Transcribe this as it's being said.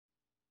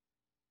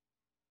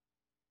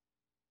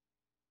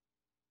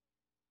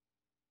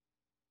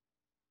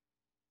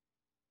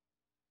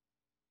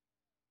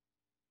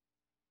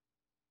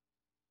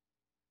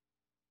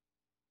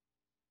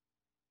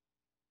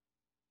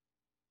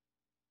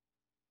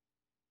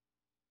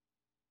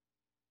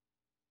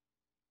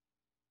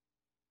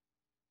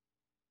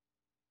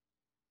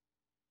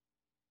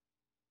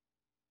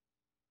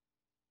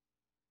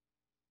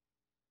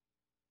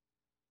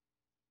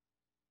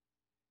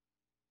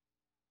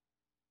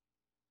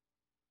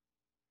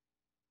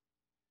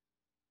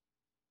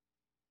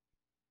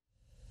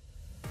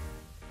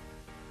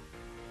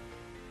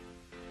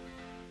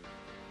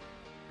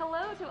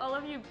to all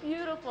of you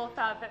beautiful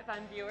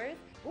FabFitFun viewers.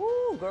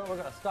 Ooh, girl, we're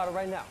gonna start it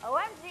right now.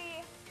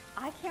 OMG.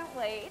 I can't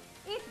wait.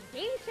 It's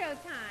game show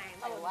time.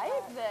 I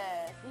like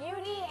this.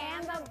 Beauty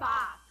and the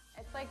Box.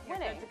 It's like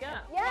winning. Good to go.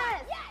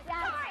 Yes. Yes.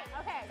 Yes.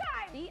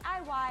 Okay.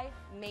 DIY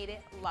made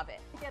it, love it.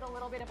 Get a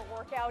little bit of a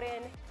workout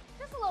in.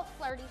 Just a little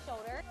flirty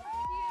shoulder.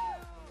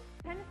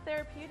 Kind of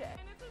therapeutic.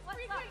 And it's a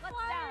freaking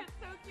flyer. It's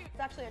so cute. It's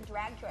actually a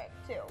drag trick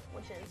too,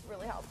 which is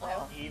really helpful.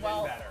 Even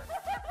better.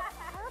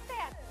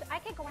 Perfect. I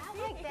could go out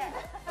like this.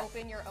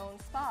 Open your own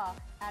spa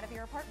out of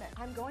your apartment.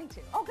 I'm going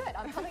to. Oh, good.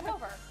 I'm coming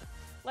over.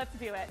 Let's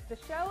do it. The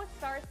show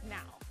starts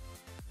now.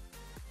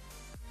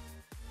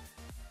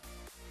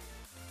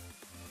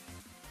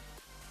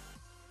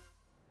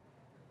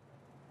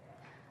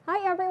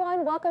 Hi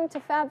everyone, welcome to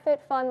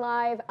FabFitFun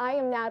Live. I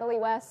am Natalie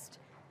West,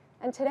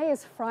 and today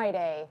is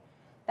Friday.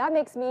 That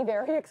makes me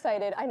very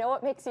excited. I know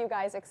it makes you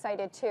guys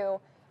excited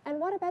too. And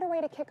what a better way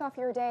to kick off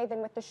your day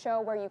than with the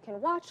show where you can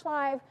watch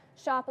live,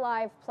 shop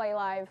live, play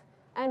live,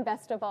 and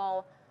best of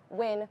all,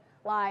 win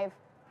live.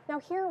 Now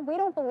here, we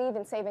don't believe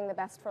in saving the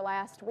best for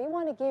last. We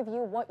want to give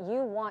you what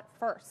you want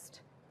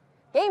first.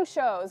 Game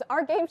shows.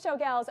 Our game show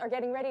gals are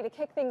getting ready to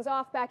kick things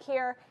off back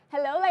here.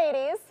 Hello,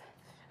 ladies.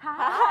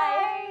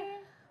 Hi.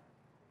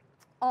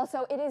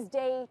 Also, it is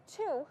day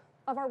 2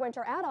 of our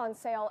winter add-on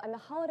sale, and the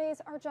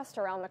holidays are just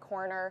around the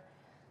corner.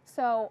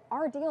 So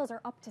our deals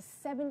are up to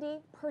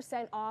 70%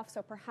 off,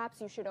 so perhaps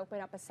you should open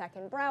up a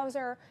second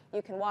browser.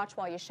 You can watch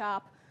while you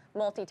shop,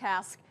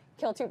 multitask,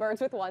 kill 2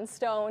 birds with 1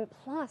 stone.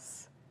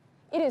 Plus,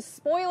 it is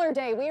spoiler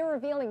day. We are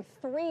revealing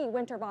 3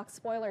 winter box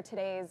spoilers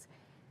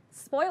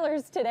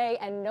today,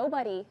 and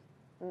nobody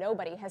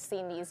has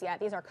seen these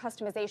yet. These are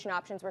customization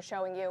options we're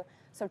showing you.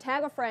 So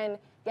tag a friend,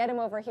 get him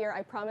over here.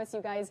 I promise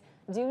you guys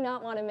do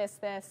not want to miss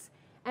this.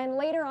 And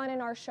later on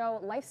in our show,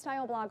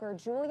 lifestyle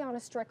blogger Juliana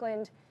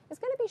Strickland is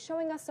going to be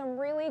showing us some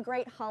really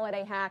great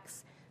holiday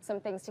hacks, some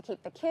things to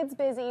keep the kids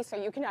busy so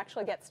you can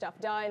actually get stuff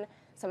done,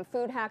 some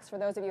food hacks for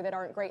those of you that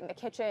aren't great in the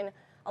kitchen.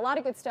 A lot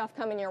of good stuff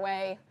coming your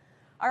way.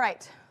 All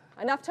right,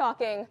 enough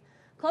talking.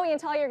 Chloe and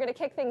Talia are going to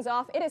kick things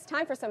off. It is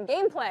time for some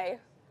gameplay.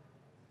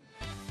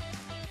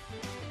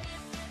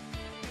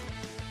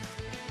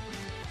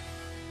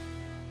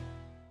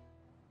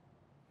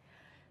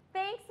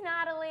 Thanks,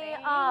 Natalie.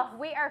 Thanks. Oh,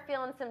 we are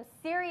feeling some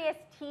serious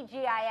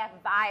TGIF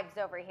vibes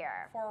over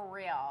here. For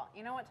real.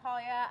 You know what,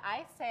 Talia?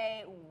 I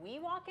say we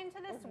walk into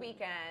this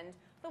weekend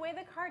the way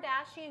the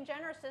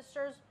Kardashian-Jenner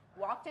sisters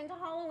walked into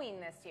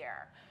Halloween this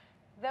year.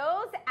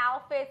 Those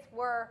outfits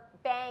were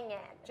banging.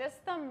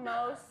 Just the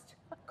most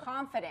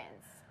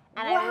confidence.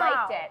 And Wow. I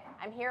liked it.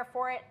 I'm here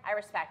for it. I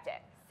respect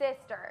it.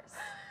 Sisters.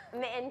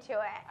 I'm into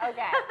it.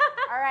 Okay.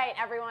 All right,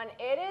 everyone.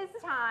 It is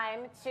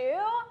time to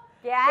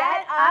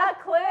Get a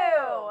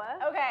clue.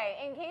 Okay,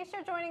 in case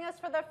you're joining us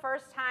for the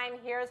first time,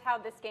 here's how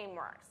this game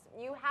works.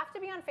 You have to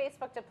be on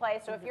Facebook to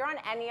play, so if you're on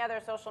any other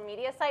social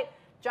media site,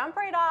 jump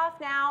right off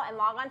now and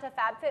log on to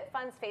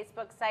FabFitFun's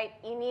Facebook site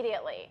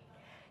immediately.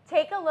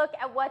 Take a look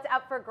at what's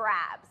up for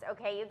grabs.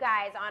 Okay, you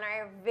guys, on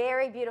our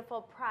very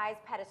beautiful prize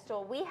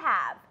pedestal, we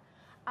have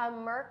a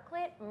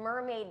Merklet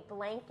mermaid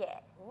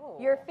blanket.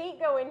 Ooh. Your feet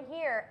go in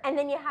here, and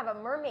then you have a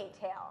mermaid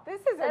tail. This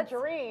is That's a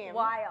dream.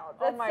 Wild.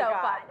 Oh That's my so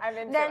God. fun. I'm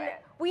into then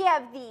it. we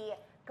have the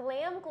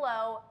Glam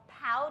Glow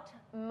Pout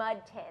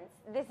Mud Tints.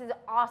 This is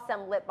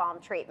awesome lip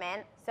balm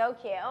treatment. So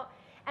cute.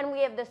 And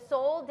we have the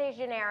Sol de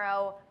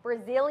Janeiro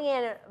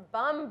Brazilian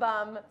Bum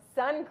Bum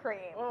Sun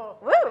Cream. Ooh,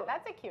 Woo!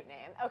 that's a cute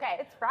name. Okay,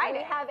 It's Friday.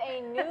 We have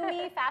a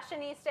Numi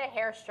Fashionista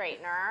hair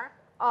straightener.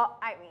 Oh,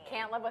 I mean,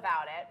 Can't live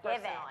without it, Give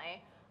it.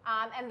 personally.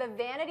 And the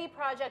Vanity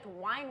Project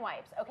wine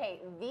wipes.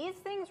 Okay, these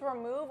things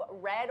remove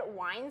red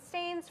wine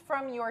stains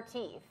from your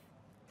teeth.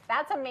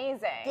 That's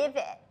amazing. give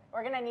it.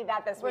 We're gonna need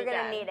that this We're weekend.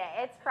 gonna need it.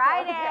 It's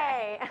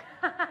Friday.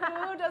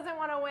 Who doesn't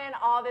want to win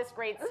all this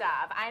great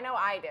stuff? I know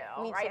I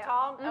do. Me right, too.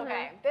 Tal? Mhm.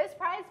 Okay. This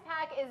prize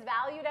pack is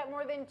valued at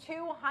more than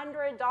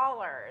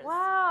 $200.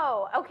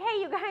 Whoa.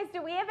 Okay, you guys,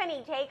 do we have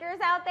any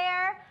takers out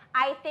there?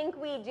 I think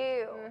we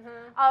do.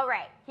 Mm-hmm. All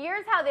right,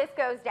 here's how this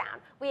goes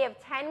down. We have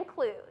 10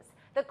 clues.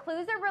 The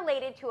clues are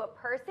related to a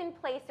person,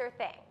 place, or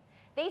thing.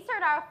 They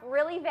start off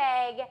really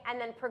vague and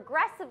then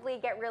progressively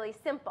get really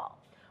simple.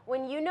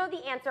 When you know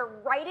the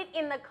answer, write it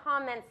in the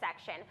comment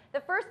section. The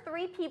first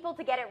 3 people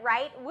to get it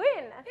right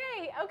win.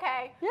 Yay,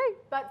 okay. Yay.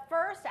 But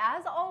first,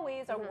 as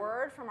always, a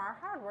word from our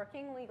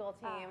hardworking legal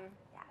team.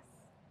 Yes.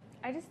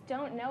 I just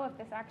don't know if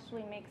this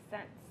actually makes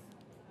sense.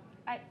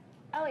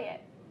 Elliot.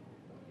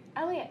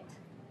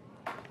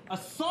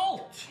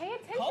 Assault! Pay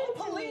attention Call the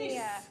to police!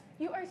 me.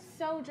 You are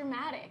so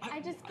dramatic.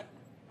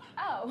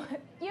 Oh,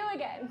 you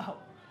again. Oh.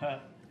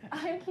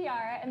 I'm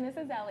Kiara, and this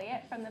is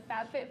Elliot from the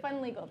FabFitFun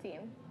legal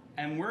team.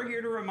 And we're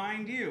here to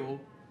remind you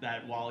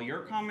that while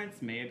your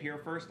comments may appear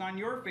first on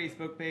your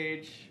Facebook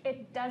page,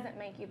 It doesn't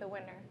make you the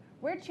winner.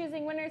 We're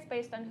choosing winners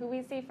based on who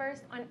we see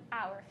first on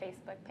our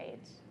Facebook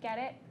page. Get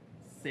it?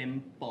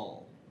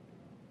 simple.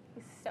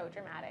 He's so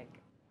dramatic.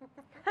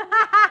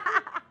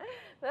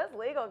 Those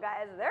legal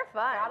guys, they're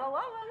fun. Gotta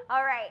love them.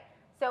 All right,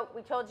 so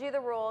we told you the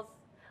rules.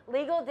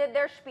 Legal did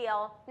their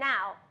spiel.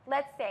 Now,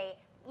 let's say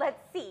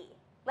let's see.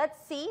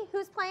 Let's see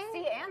who's playing.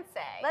 See and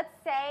say. Let's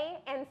say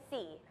and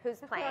see who's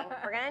playing.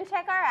 We're gonna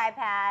check our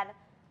iPad.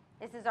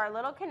 This is our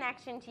little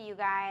connection to you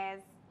guys.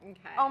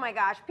 Okay. Oh my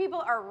gosh,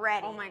 people are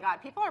ready. Oh my God,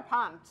 people are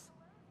pumped.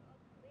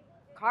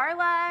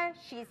 Carla,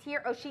 she's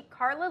here. Oh,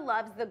 Carla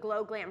loves the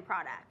Glow Glam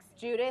products.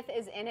 Judith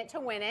is in it to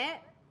win it.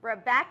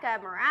 Rebecca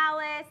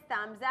Morales,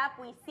 thumbs up.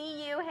 We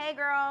see you. Hey,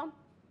 girl.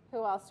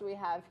 Who else do we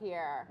have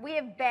here? We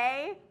have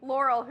Bae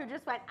Laurel, who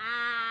just went,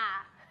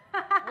 ah.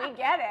 We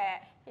get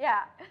it.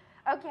 Yeah.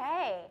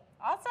 Okay.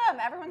 Awesome.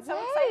 Everyone's so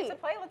excited to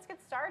play. Let's get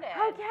started.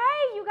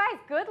 Okay, you guys,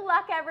 good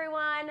luck,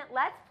 everyone.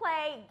 Let's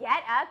play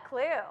Get a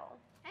Clue.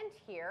 And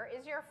here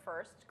is your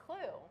first clue.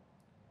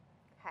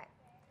 Okay.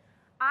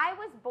 I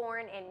was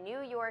born in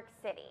New York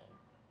City.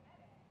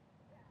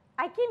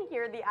 I can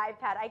hear the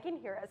iPad. I can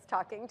hear us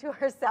talking to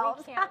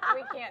ourselves. We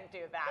can't do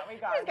that. We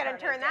Just gotta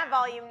turn that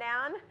volume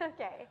down.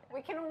 Okay.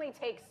 We can only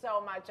take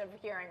so much of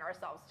hearing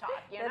ourselves talk,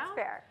 you know? That's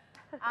fair.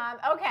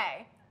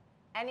 Okay.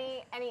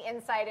 Any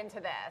insight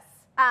into this?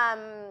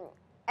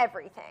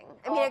 Everything.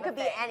 I mean, All it could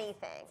the be things.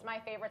 anything. It's my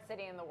favorite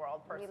city in the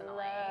world, personally. We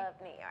love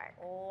New York.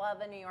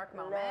 Love a New York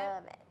moment.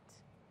 Love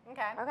it.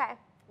 Okay. Okay.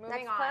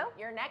 Moving Next on. clue?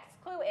 Your next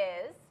clue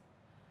is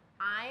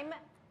I'm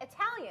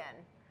Italian.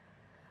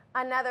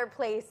 Another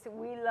place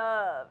we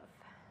love.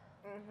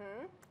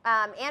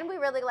 Mm-hmm. And we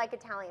really like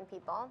Italian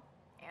people.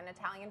 And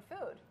Italian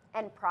food.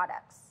 And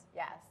products.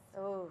 Yes.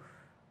 Ooh,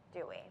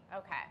 do we?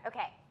 Okay.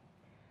 Okay.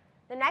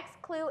 The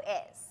next clue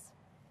is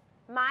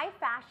my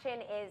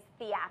fashion is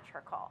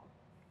theatrical.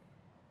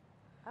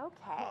 Okay.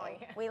 Oh,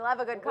 yeah. We love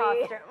a good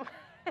costume.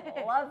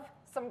 Love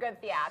some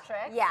good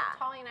theatrics. Yeah.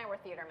 Tolly and I were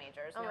theater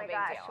majors. Oh no my big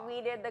gosh, deal.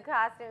 we did the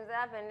costumes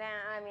up and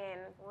down. I mean,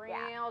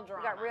 Real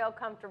drama. We got real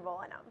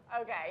comfortable in them.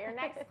 Okay, your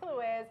next clue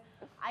is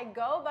I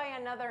go by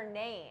another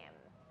name.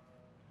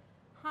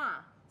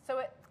 Huh. So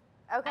it.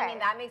 Okay. I mean,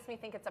 that makes me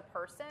think it's a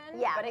person.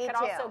 Yeah, But it me could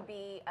too. also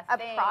be A a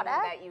thing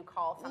product? that you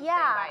call something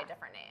Yeah. by a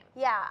different name.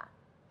 Yeah.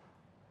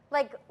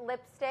 Like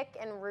lipstick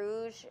and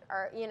rouge,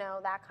 or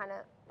that kind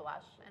of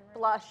Blush and rouge.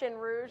 blush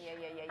and rouge.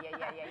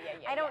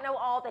 Yeah. I don't know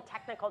all the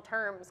technical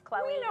terms,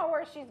 Chloe. We know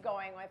where she's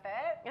going with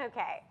it.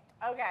 Okay.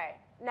 Okay.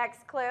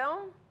 Next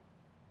clue.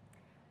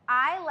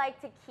 I like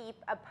to keep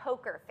a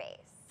poker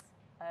face.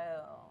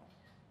 Oh.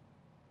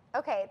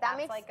 Okay, that That's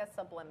makes like a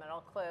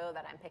subliminal clue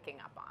that I'm picking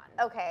up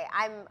on. Okay,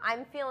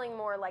 I'm feeling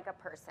more like a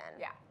person.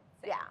 Yeah.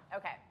 Same. Yeah.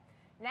 Okay.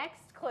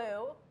 Next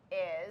clue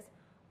is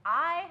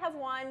I have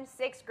won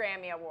 6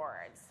 Grammy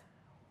Awards.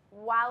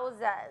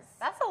 Wowzas.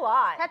 That's a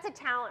lot. That's a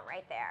talent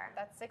right there.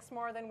 That's 6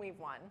 more than we've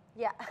won.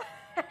 Yeah.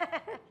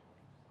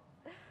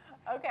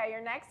 Okay,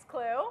 your next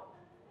clue.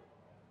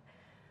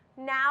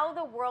 Now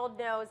the world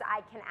knows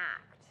I can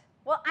act.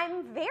 Well,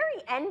 I'm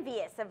very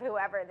envious of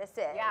whoever this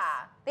is.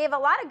 Yeah. They have a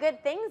lot of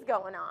good things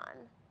going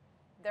on.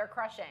 They're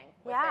crushing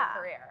with Yeah.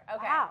 their career.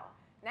 Okay. Wow.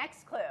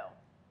 Next clue.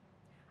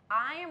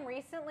 I am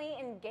recently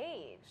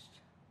engaged.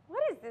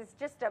 What is this,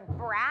 just a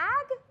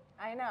brag?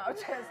 I know,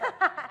 because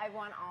I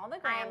won all the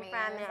Grammys.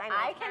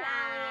 I can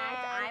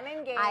act. I'm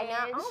engaged. I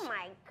know. Oh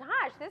my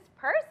gosh, this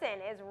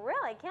person is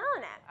really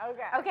killing it.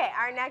 Okay. Okay,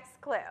 our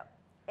next clue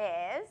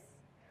is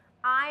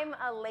I'm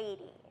a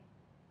lady.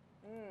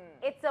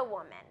 It's a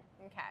woman.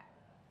 Okay.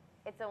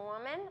 It's a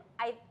woman.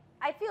 I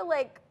feel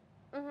like,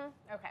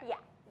 Okay.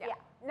 yeah.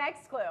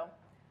 Next clue.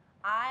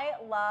 I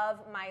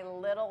love my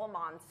little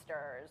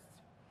monsters.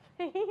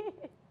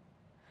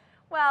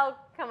 Well,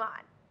 come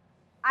on.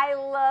 I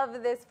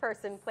love this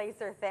person, place,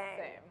 or thing.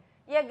 Same.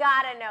 You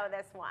gotta know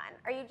this one.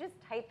 Are you just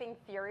typing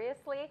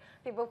furiously?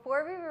 Okay,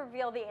 before we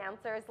reveal the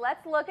answers,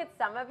 let's look at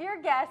some of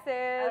your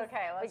guesses.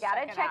 Okay, let's We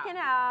gotta check it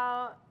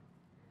out.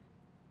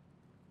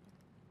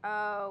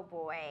 Oh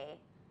boy.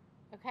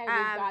 Okay, we've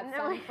got no.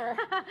 some for.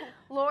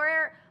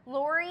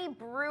 Lori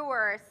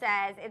Brewer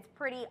says it's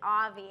pretty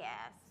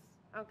obvious.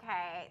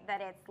 Okay, that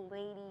it's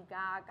Lady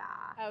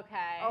Gaga.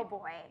 Okay. Oh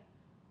boy.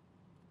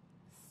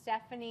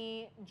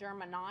 Stephanie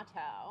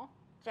Germanato.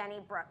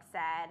 Jenny Brooks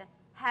said.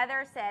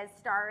 Heather says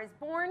Star is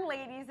Born,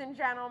 ladies and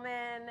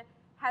gentlemen.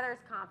 Heather's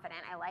confident.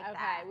 I like that.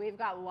 Okay, we've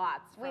got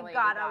lots for We've Lady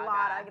got Gaga. a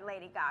lot of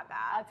Lady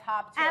Gaga. A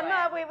top 2.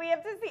 Emma, wait, we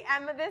have to see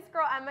Emma. This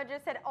girl, Emma,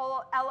 just said,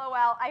 oh,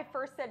 LOL, I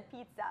first said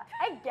pizza.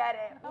 I get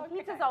it. Okay.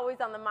 Pizza's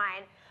always on the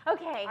mind.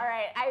 Okay. All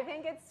right, I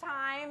think it's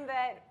time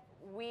that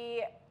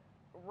we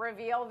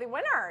reveal the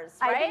winners,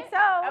 right? I think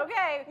so.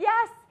 Okay.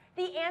 Yes,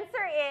 the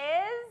answer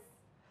is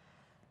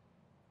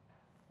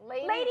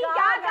Lady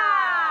Gaga.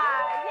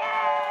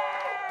 Yay!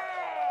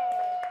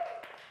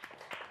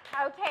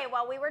 Okay,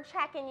 while we were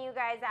checking you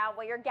guys out,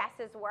 what your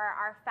guesses were,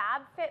 our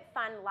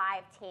FabFitFun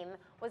Live team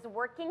was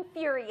working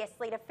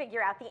furiously to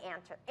figure out the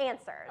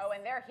answers. Oh,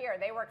 and they're here.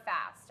 They work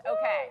fast.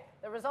 Okay,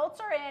 the results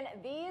are in.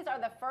 These are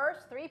the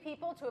first 3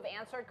 people to have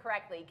answered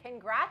correctly.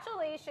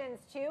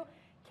 Congratulations to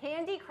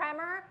Candy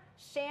Kremer,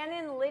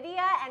 Shannon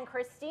Lydia, and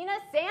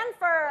Christina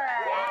Sanford.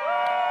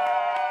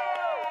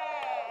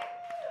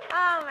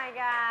 Oh my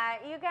God,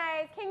 you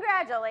guys,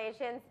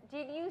 congratulations.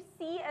 Did you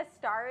see A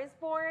Star is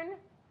Born?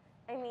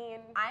 I mean,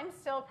 I'm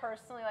still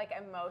personally like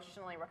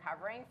emotionally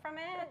recovering from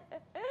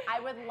it. I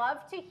would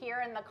love to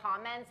hear in the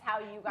comments how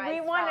you guys we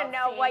want to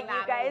know what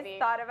you guys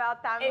thought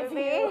about that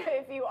movie.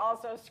 If you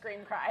also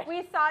scream cried.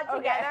 We saw it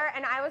together,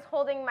 and I was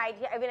holding my,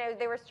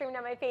 they were streaming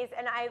on my face,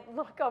 and I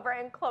look over,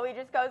 and Chloe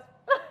just goes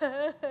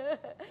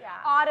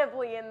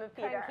audibly in the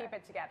theater. Couldn't keep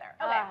it together.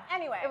 Okay,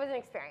 anyway. It was an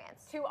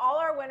experience. To all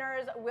our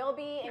winners, we'll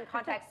be in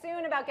contact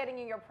soon about getting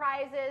you your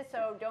prizes,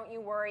 so don't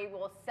you worry.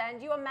 We'll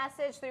send you a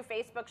message through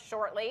Facebook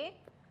shortly.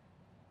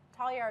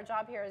 Talia, our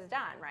job here is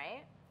done,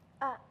 right?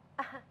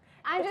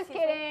 I'm just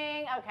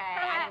kidding. Okay,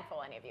 I didn't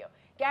fool any of you.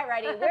 Get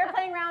ready. We're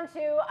playing round 2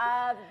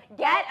 of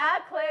Get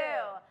a Clue.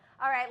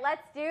 All right,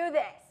 let's do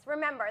this.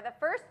 Remember, the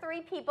first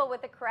 3 people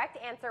with the correct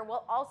answer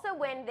will also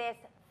win this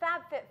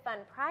FabFitFun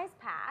prize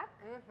pack.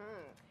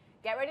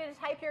 Get ready to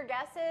type your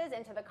guesses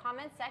into the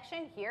comment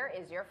section. Here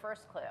is your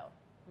first clue.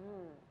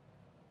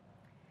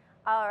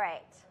 All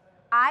right.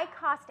 I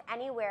cost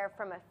anywhere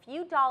from a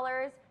few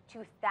dollars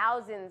to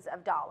thousands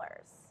of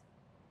dollars.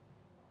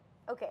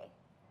 Okay.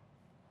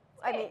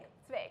 It's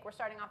vague. We're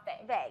starting off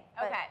vague. Vague.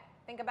 Okay.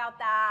 Think about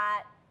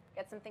that.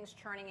 Get some things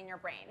churning in your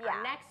brain. Yeah.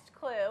 Our next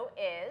clue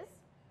is,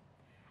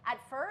 at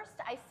first,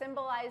 I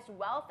symbolized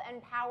wealth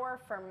and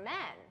power for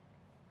men,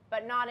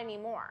 but not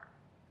anymore.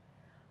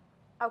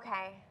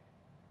 Okay.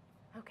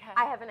 Okay.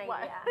 I have an What?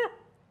 idea.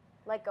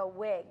 Like a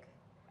wig.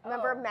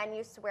 Remember men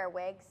used to wear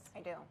wigs?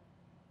 I do.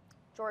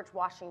 George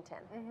Washington.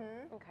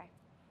 Okay.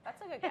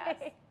 That's a good guess.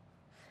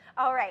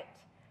 All right.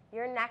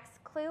 Your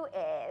next clue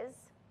is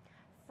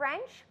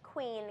French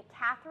Queen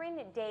Catherine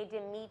de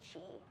Medici.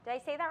 Did I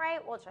say that right?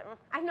 Well,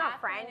 I'm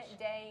not Catherine French.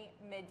 de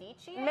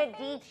Medici. I think?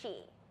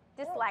 Medici.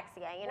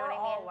 Dyslexia, you know what I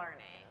mean? We're all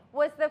learning.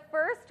 Was the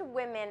first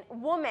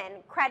woman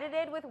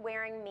credited with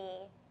wearing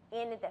me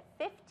in the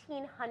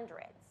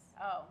 1500s.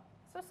 Oh,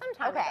 so some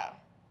time Okay. ago.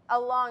 A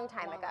long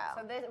time ago.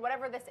 So this,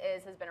 whatever this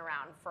is has been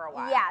around for a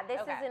while. Yeah,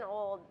 this Okay. is an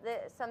old,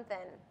 something.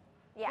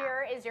 Yeah.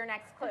 Here is your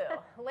next clue.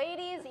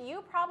 Ladies,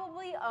 you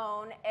probably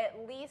own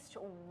at least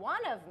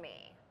one of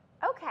me.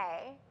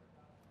 Okay.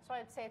 So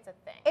I'd say it's a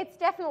thing. It's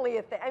definitely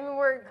a thing. I mean,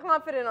 we're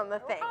confident on the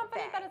We're thing.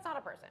 confident that it's not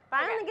a person. But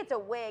I don't think it's a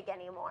wig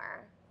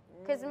anymore.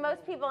 Because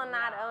most people in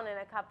that own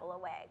a couple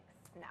of wigs.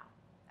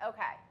 No.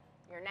 Okay.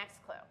 Your next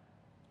clue.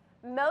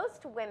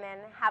 Most women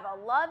have a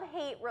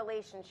love-hate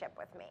relationship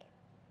with me.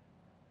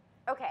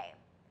 Okay.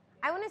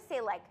 I want to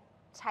say like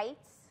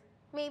tights,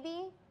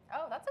 maybe.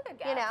 Oh, that's a good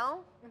guess. You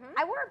know?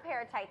 I wore a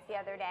pair of tights the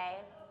other day.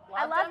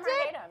 I Loved loved them or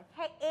it. hate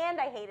 'em? And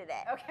I hated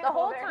it. Okay, The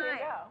whole well, there time. you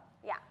go.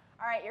 Yeah.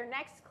 All right, your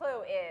next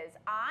clue is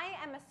I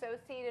am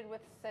associated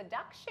with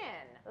seduction.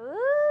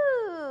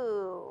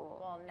 Ooh.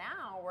 Well,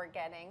 now we're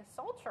getting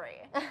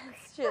sultry.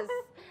 It's just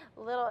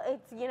little,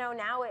 it's,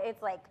 now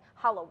it's like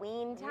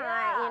Halloween time,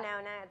 Yeah. now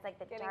it's like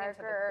the Getting into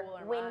the darker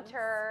cooler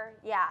winter.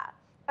 Yeah.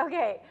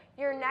 Okay,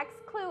 your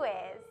next clue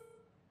is,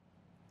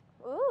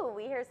 ooh,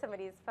 we hear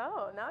somebody's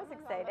phone. That was Someone's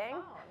on the exciting.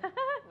 phone.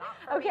 Not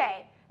for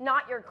Okay,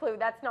 not your clue.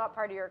 That's not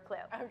part of your clue.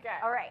 Okay.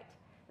 All right.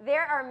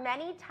 There are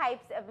many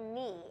types of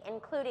me,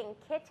 including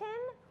kitten,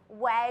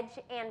 wedge,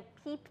 and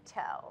peep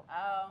toe.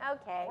 Oh.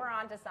 Okay. We're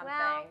on to something.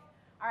 Well,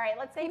 all right,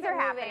 let's keep things it are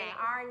moving. happening.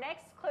 Our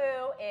next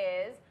clue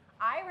is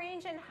I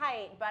range in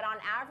height, but on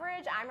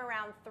average, I'm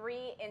around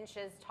 3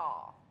 inches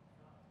tall.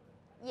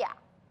 Yeah.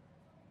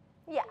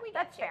 Yeah, We get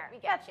that's you. fair. We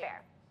get That's you.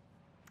 fair.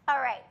 All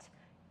right.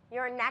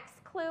 Your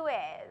next clue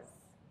is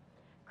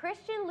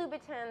Christian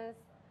Louboutin's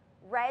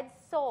Red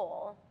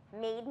Soul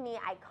made me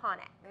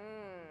iconic.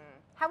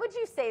 How would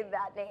you say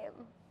that name?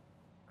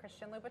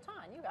 Christian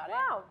Louboutin, you got it.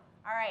 Wow.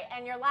 All right,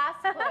 and your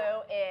last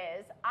clue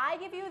is I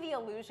give you the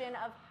illusion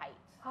of height.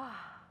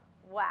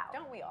 Wow.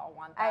 Don't we all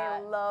want I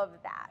that? love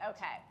that.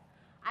 Okay.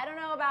 I don't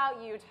know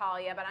about you,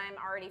 Talia, but I'm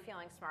already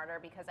feeling smarter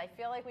because I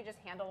feel like we just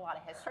handled a lot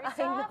of history I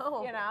stuff.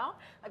 know. You know?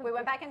 Like we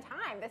went back in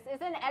time. This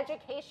is an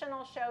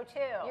educational show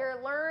too.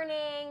 You're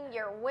learning,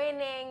 you're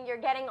winning, you're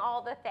getting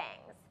all the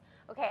things.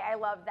 Okay, I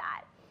love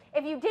that.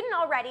 If you didn't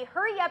already,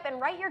 hurry up and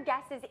write your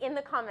guesses in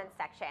the comments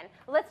section.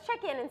 Let's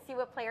check in and see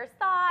what players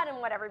thought and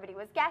what everybody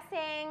was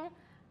guessing.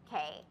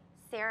 Okay,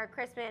 Sarah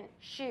Crispin,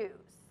 shoes.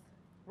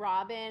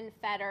 Robin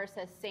Fetter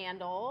says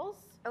sandals.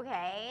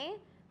 Okay.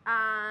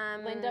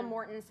 Linda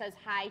Morton says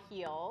high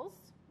heels.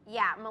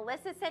 Yeah,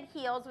 Melissa said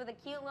heels with a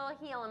cute little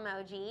heel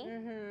emoji.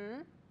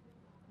 Mm-hmm.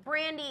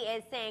 Brandy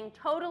is saying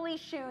totally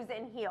shoes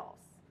and heels.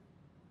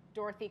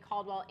 Dorothy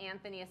Caldwell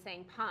Anthony is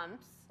saying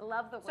pumps.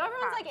 Love the word So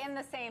everyone's pumps. like in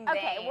the same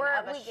vein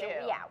of a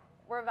shoe. Yeah,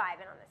 we're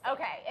vibing on this.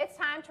 Okay, it's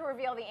time to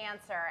reveal the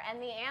answer.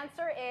 And the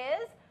answer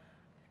is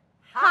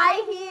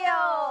High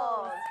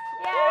heels!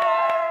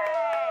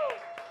 Yay!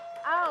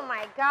 Oh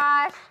my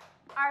gosh.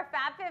 Our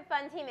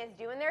FabFitFun team is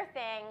doing their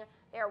thing.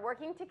 They're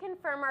working to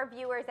confirm our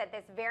viewers at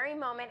this very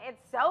moment. It's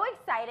so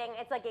exciting.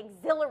 It's like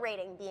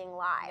exhilarating being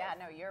live. Yeah,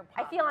 no, you're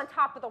I feel on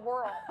top of the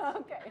world.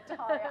 Okay,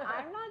 Talia,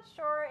 I'm not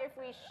sure if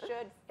we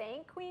should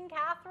thank Queen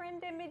Catherine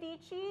de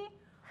Medici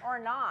or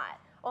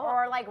not.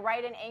 Or like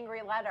write an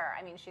angry letter.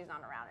 I mean, she's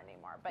not around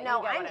anymore. But No,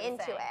 you get I'm what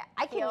into saying. it.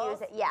 I can Heels?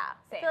 use it, yeah.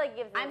 I Same. feel like it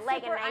gives me I'm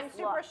like super, a nice I'm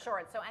super look.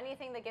 short, so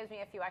anything that gives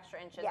me a few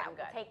extra inches, Yeah, I'm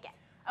good. we'll take it.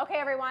 Okay,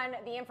 everyone,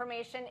 the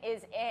information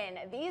is in.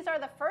 These are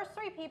the first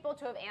 3 people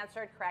to have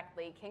answered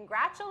correctly.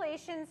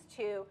 Congratulations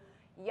to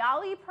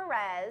Yali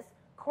Perez,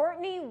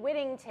 Courtney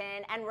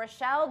Whittington, and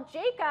Rochelle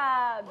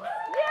Jacobs. Yay!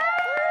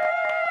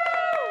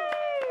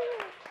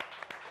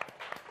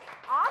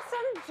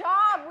 Awesome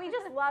job. We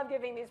just love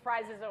giving these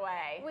prizes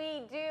away.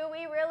 We do,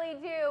 we really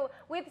do.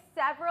 With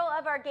several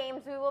of our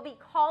games, we will be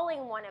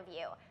calling one of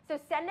you. So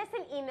send us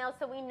an email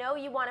so we know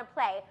you want to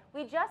play.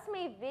 We just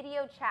made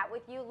video chat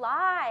with you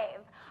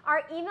live.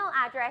 Our email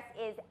address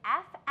is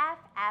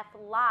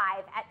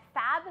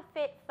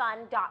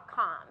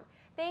fflive@fabfitfun.com.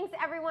 Thanks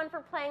everyone for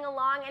playing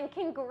along, and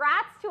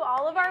congrats to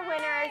all of our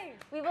winners.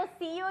 We will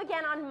see you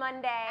again on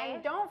Monday.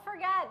 And don't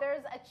forget,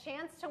 there's a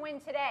chance to win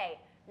today.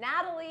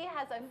 Natalie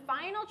has a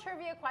final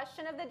trivia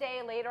question of the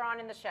day later on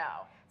in the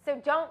show. So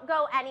don't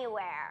go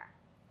anywhere.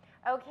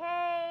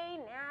 Okay,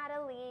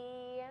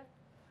 Natalie,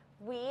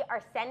 we are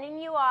sending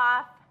you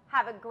off.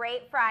 Have a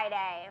great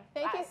Friday.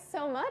 Thank you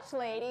so much,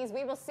 ladies.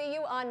 We will see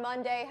you on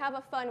Monday. Have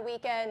a fun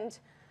weekend.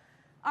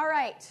 All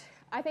right,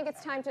 I think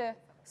it's time to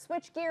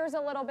switch gears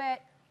a little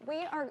bit.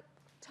 We are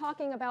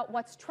talking about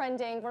what's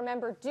trending.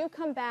 Remember, do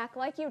come back.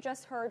 Like you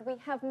just heard, we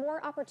have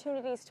more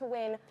opportunities to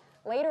win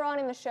later on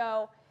in the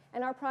show,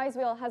 and our prize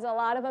wheel has a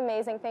lot of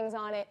amazing things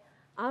on it.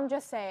 I'm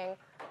just saying.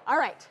 All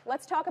right,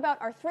 let's talk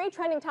about our 3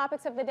 trending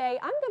topics of the day.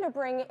 I'm going to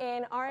bring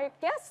in our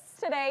guests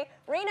today,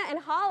 Rena and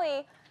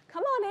Holly.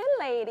 Come on in,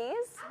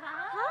 ladies.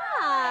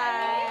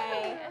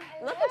 Hi.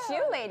 Look at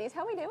you, ladies.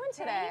 How are we doing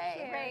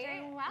today? Great.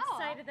 Doing well.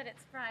 Excited that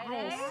it's Friday. I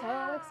am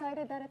so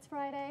excited that it's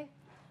Friday.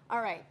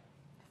 All right,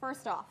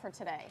 first off for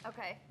today.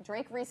 Okay.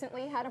 Drake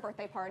recently had a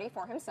birthday party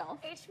for himself.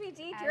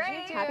 HBD As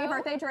Drake. you do. Happy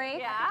birthday, Drake.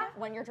 Yeah.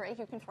 When you're Drake,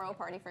 you can throw a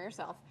party for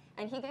yourself.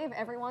 And he gave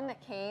everyone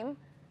that came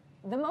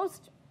the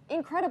most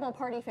incredible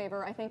party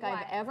favor I think I've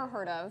What? ever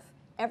heard of.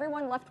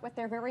 Everyone left with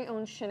their very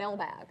own Chanel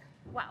bag.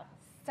 Wow.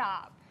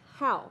 Stop.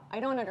 How? I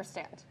don't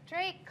understand.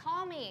 Drake,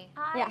 call me.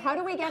 Yeah, how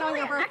do we get on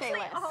your birthday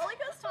list? Holly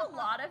goes to a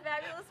lot of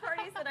fabulous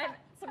parties, and I'm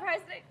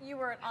surprised that you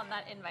weren't on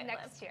that invite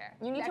Next list. year.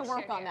 You need Next to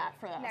work year, on dear. that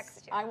for this.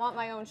 Next year. I want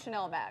my own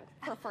Chanel bag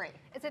for free.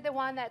 Is it the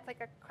one that's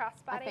like a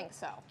crossbody? I think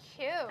so.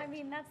 Cute. I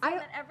mean, that's I something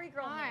don't- that every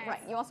girl Fine. needs.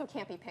 Right, you also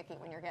can't be picky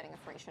when you're getting a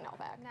free Chanel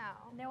bag.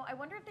 no. No, I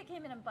wonder if they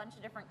came in a bunch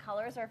of different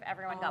colors or if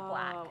everyone got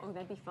black. Oh,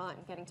 that'd be fun,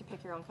 getting to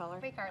pick your own color.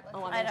 Regardless.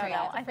 Oh, I'm I into don't know.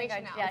 that. I think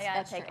free I, Chanel. yeah,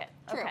 That's take true. it.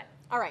 True. Okay.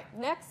 All right,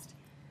 next,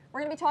 we're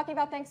going to be talking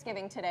about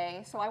Thanksgiving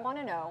today, so I want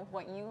to know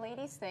what you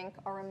ladies think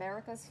are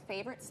America's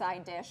favorite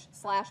side dish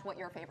 / what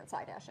your favorite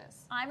side dish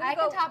is. I'm I gonna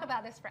can go. talk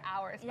about this for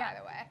hours, Yeah. by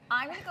the way.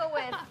 I'm gonna go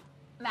with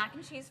mac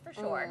and cheese for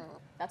sure.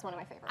 That's one of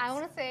my favorites. I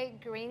want to say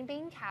green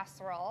bean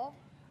casserole.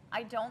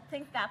 I don't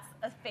think that's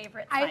a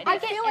favorite I side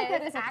think dish. feel like it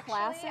that is a actually.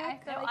 classic. I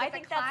feel No, like I it's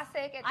think a that's-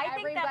 classic, and I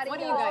think that's everybody What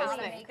do you knows guys how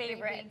to think? make green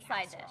Favorite bean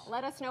side dish. casserole.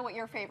 Let us know what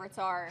your favorites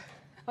are.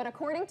 But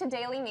according to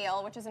Daily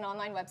Meal, which is an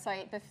online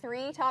website, the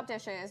 3 top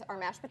dishes are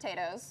mashed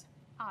potatoes,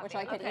 which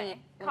I could Okay. eat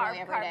literally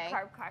every day.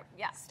 Carb.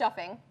 Yeah.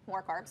 Stuffing,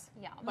 more carbs.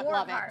 Yum. But More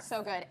love carbs. it,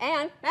 so good.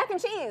 And mac and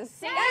cheese.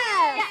 Yay!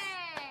 Yes!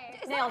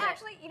 Is Nailed that it.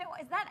 actually,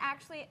 is that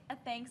actually a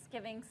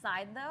Thanksgiving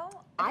side though?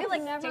 I've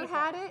like never staple.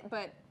 had it,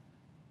 but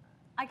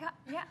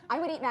Yeah. I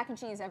would eat mac and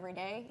cheese every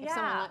day if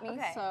someone Yeah, let me,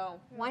 okay. so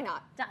why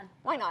not? Done.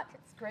 Why not?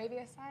 Is gravy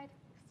a side?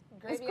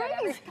 Is Gravy on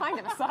gravy's kind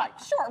of a side.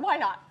 Sure, why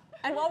not?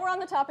 And while we're on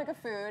the topic of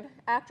food,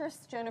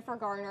 actress Jennifer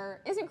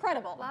Garner is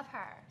incredible. Love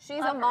her. She's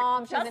Love a her.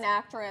 mom, she's Just- an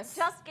actress.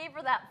 Just gave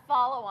her that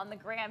follow on the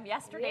gram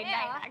yesterday Yeah.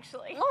 night,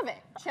 actually. Love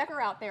it. Check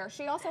her out there.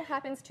 She also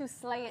happens to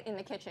slay it in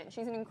the kitchen.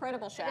 She's an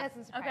incredible It chef.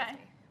 doesn't surprise Okay.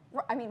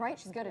 me. I mean, right?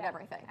 She's good at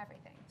everything.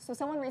 Everything. So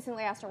someone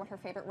recently asked her what her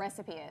favorite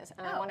recipe is,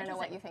 and I Oh, want to know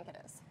what interesting. you think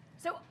it is.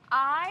 So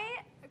I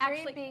Green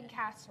actually bean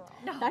casserole.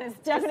 No, That is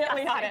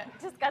definitely not it.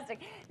 Disgusting.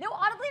 No,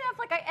 oddly enough,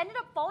 like I ended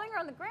up following her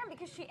on the gram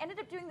because she ended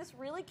up doing this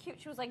really cute.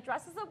 She was like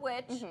dressed as a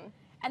witch,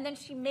 and then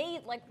she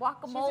made like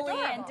guacamole and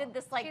adorable. did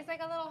this like She's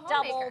like a little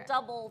double homemaker.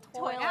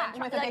 toil. Yeah.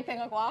 With a big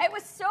thing of guac? It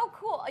was so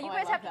cool. You Oh, I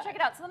guys love have to that. check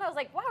it out. So then I was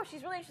like, wow,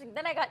 she's really interesting.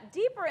 Then I got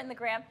deeper in the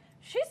gram.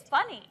 She's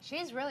funny.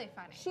 She's really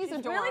funny. She's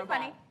adorable. Really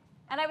funny.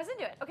 And I was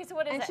into it. Okay, so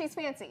what is And it? she's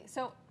fancy.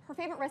 So her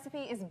favorite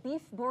recipe is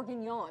beef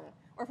bourguignon,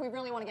 or if we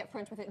really want to get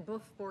French with it,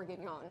 boeuf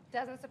bourguignon.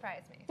 Doesn't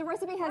surprise me. The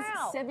recipe has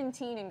Wow.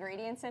 17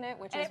 ingredients in it,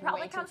 which and is it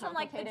probably way too comes from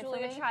like the complicated for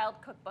Julia me. Child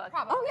cookbook.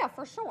 Probably. Oh yeah,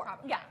 for sure.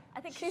 Probably. Yeah,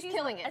 I think She's she's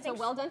killing I it. So think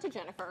well done to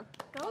Jennifer.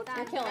 Go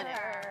You're killing it.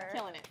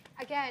 Killing it.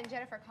 Again,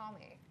 Jennifer, call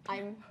me.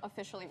 I'm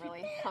officially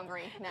really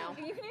hungry now.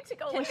 You need to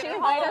go Can look she at her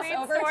invite us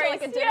Halloween over to like a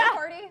stories. dinner Yeah.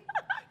 party?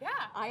 Yeah.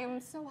 I am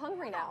so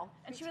hungry now.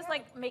 And she was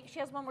like, she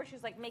has one where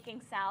she's like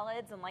making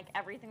salads and like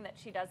everything that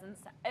she does.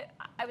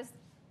 I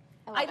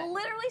love it.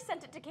 literally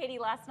sent it to Katie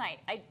last night.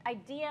 I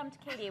DM'd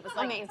Katie. It was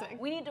like, Amazing.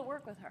 we need to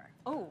work with her.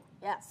 Oh,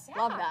 yes.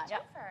 Love that.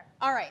 Jennifer.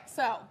 All right,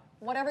 so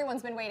what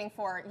everyone's been waiting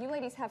for, you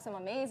ladies have some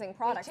amazing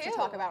products to too.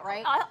 talk about,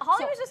 right? Holly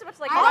So- was just about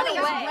to like, Holly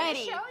run is away. ready.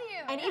 Show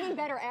you. And even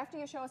better, after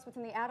you show us what's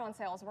in the add-on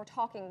sales, we're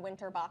talking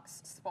winter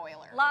box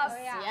spoilers. Love.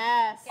 Oh, yeah.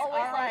 Yes. Always All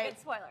love a right. good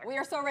spoiler. We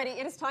are so ready.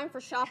 It is time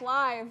for Shop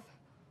Live.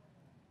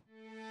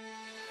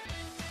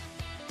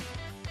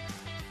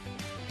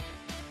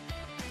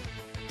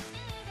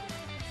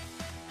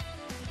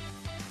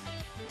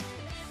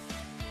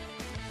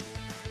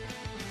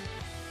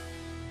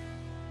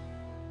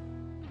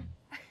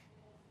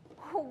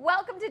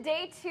 Welcome to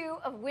day 2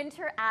 of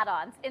winter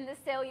add-ons. In this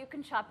sale, you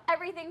can shop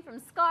everything from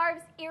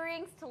scarves,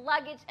 earrings, to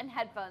luggage and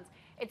headphones.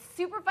 It's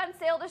super fun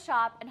sale to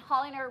shop, and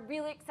Holly and I are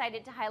really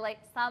excited to highlight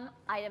some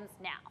items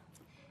now.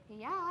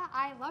 Yeah,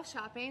 I love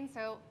shopping,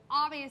 so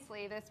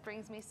obviously this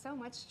brings me so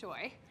much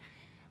joy.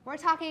 We're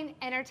talking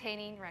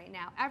entertaining right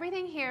now.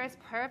 Everything here is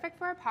perfect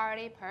for a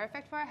party,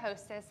 perfect for a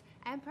hostess,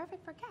 and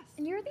perfect for guests.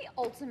 And you're the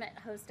ultimate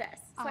hostess,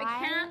 so I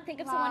can't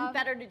think of someone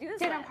better to do this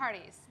dinner with.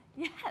 parties.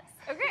 Yes.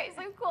 Okay,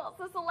 so cool.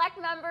 So select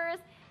members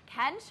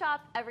can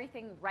shop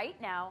everything right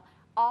now.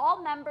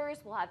 All members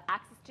will have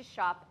access to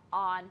shop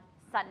on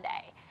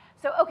Sunday.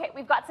 So, okay,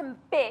 we've got some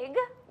big,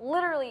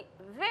 literally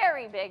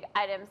very big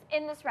items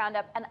in this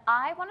roundup, and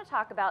I want to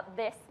talk about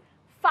this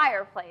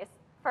fireplace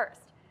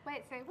first.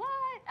 Wait, say what?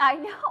 I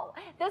know.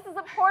 This is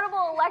a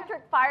portable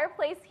electric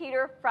fireplace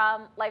heater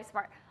from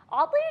LifeSmart.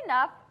 Oddly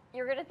enough,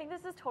 you're going to think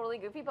this is totally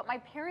goofy, but my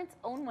parents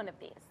own one of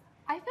these.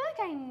 I feel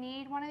like I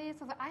need one of these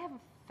because I have a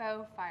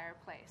faux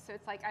fireplace. So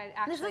it's like I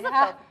actually This is a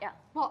have, faux, yeah.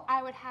 Well,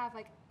 I would have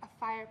like a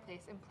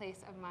fireplace in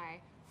place of my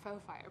faux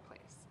fireplace.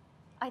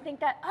 I think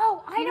that,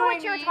 oh, I You know know what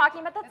what I you're mean?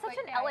 talking about. That's It's such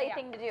like, an yeah, LA yeah.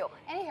 thing to do.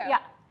 Anyhow, Yeah.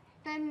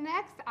 the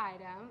next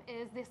item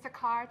is the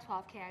Sakar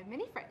 12-can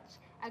mini fridge.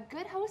 A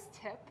good host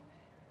tip,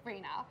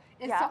 Rena,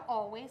 is Yeah. to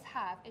always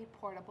have a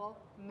portable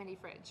mini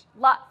fridge.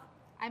 Love.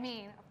 I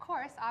mean, of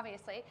course,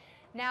 obviously.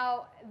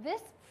 Now,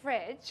 this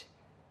fridge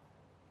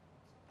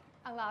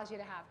allows you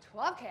to have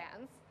 12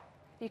 cans.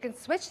 You can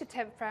switch the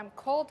temp from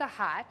cold to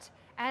hot,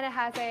 and it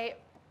has a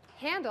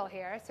handle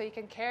here so you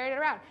can carry it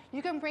around.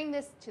 You can bring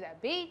this to the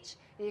beach,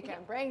 you can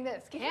bring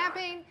this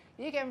camping,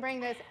 you can bring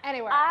this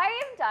anywhere. I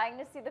am dying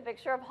to see the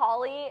picture of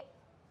Holly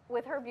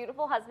with her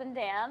beautiful husband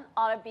Dan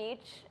on a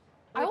beach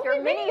I with will your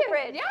be bringing mini it-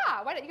 fridge.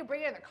 Yeah, why don't you can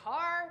bring it in the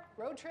car,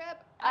 road trip.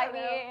 I don't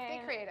know.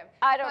 Get creative.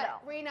 I don't but, know.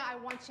 Rena, I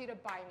want you to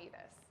buy me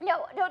this.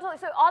 No, totally.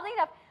 So oddly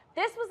enough,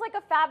 this was like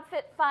a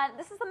FabFitFun.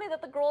 This is something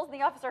that the girls in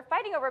the office are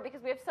fighting over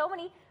because we have so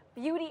many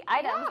beauty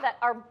items that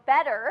are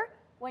better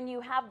when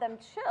you have them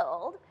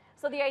chilled.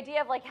 So the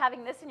idea of like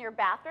having this in your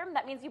bathroom,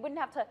 that means you wouldn't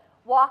have to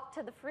walk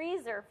to the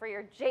freezer for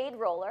your jade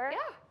roller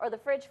or the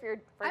fridge for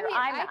your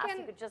eye mask.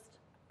 You could just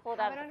pull it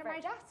out Have of it the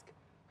under fridge. my desk.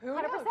 Who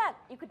 100%. knows?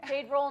 You could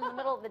jade roll in the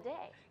middle of the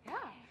day. Yeah.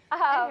 Um,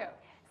 Anywho.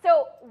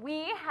 so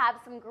we have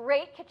some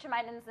great kitchen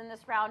items in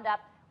this roundup,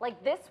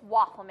 like this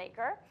waffle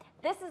maker.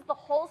 This is the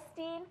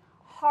Holstein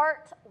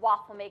Heart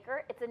waffle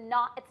maker. It's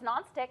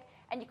non-stick,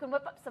 and you can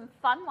whip up some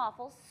fun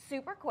waffles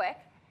super quick.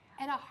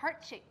 And a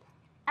heart shape.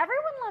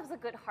 Everyone loves a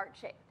good heart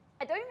shape.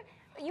 I don't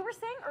even. You were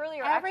saying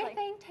earlier,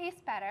 Everything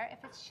tastes better if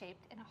it's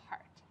shaped in a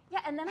heart. Yeah,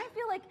 and then I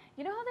feel like,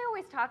 you know how they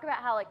always talk about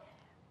how like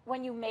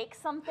when you make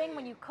something,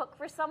 when you cook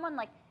for someone,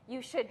 like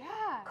you should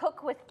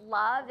cook with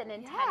love and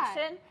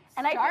intention.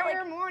 And I Start feel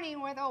your like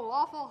morning with a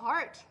waffle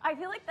heart. I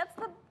feel like that's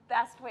the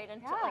best way to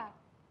like.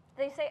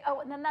 They say, oh,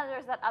 and then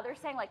there's that other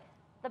saying like,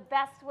 the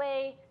best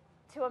way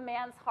to a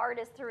man's heart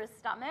is through his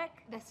stomach.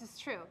 This is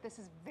true. This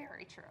is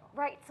very true.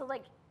 Right. So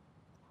like,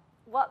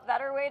 what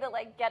better way to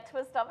like get to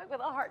a stomach with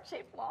a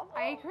heart-shaped waffle?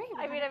 I agree.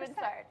 I mean, I'm 100%.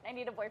 inspired. I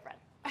need a boyfriend.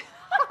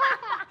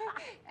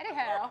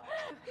 Anyhow,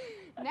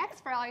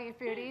 next for all you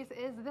foodies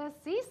is the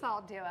sea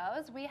salt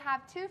duos. We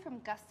have two from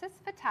Gustus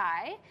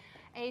Fatai,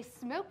 a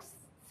smoked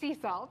sea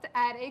salt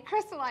and a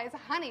crystallized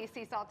honey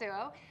sea salt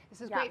duo.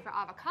 This is great for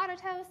avocado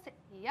toast.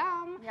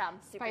 Yum. Yum.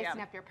 Super Spicing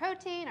yum. up your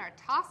protein or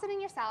toss it in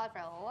your salad for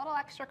a little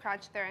extra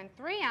crunch. They're in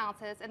 3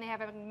 ounces and they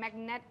have a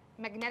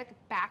magnetic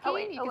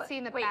backing. You can see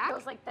in the back. It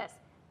goes like this.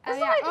 Oh, This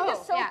is yeah. what I think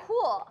Oh, is so yeah.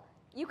 cool.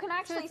 You can So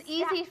actually it's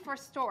easy for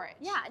storage.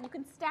 Yeah, and you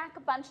can stack a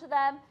bunch of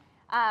them.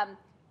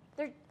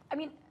 I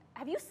mean,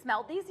 have you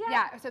smelled these yet?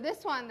 Yeah, so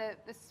this one, the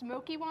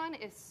smoky one,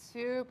 is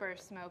super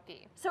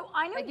smoky. So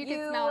I know Like you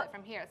can smell it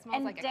from here. It smells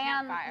and like a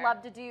Dan campfire.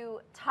 love to do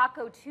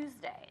Taco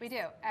Tuesday. We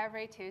do,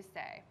 every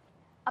Tuesday.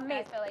 And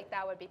Amazing. I feel like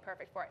that would be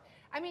perfect for it.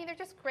 I mean, they're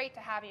just great to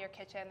have in your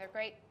kitchen. They're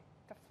great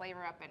to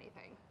flavor up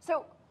anything.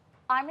 So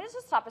I'm going to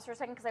just stop us for a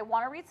second because I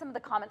want to read some of the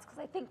comments because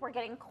I think we're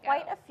getting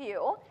quite a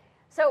few.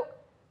 So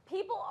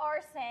people are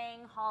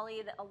saying,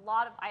 Holly, that a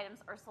lot of items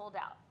are sold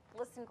out.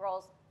 Listen,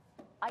 girls,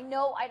 I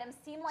know items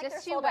seem like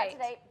Just they're you sold out wait.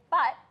 today,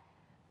 but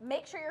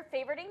make sure you're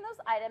favoriting those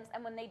items,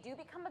 and when they do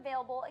become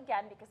available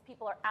again, because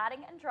people are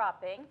adding and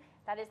dropping,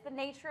 that is the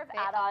nature of They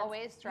add-ons,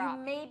 always drop.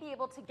 you may be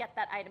able to get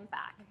that item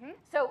back.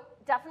 So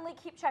definitely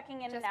keep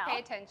checking in Just now. pay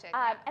attention,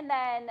 And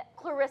then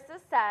Clarissa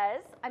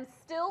says, I'm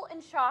still in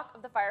shock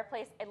of the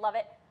fireplace. I love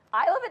it.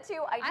 I love it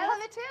too. I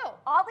love it too.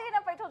 Oddly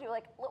enough, I told you,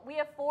 like, look, we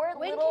have 4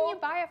 When little... can you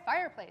buy a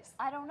fireplace?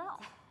 I don't know.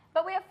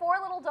 But we have 4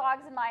 little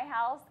dogs in my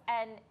house,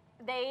 and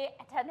they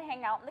tend to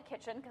hang out in the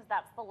kitchen because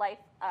that's the life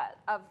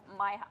of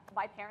my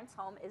parents'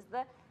 home is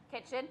the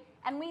kitchen.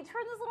 And we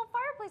turn this little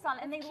fireplace on,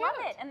 and they love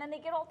it. And then they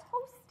get all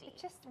toasty. It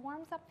just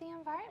warms up the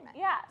environment.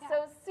 Yeah,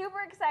 so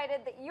super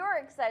excited that you're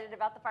excited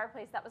about the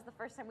fireplace. That was the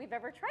first time we've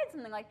ever tried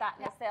something like that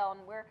in a sale,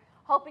 and we're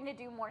hoping to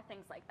do more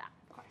things like that.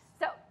 Of course.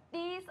 So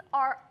these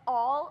are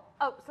all,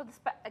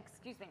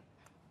 excuse me.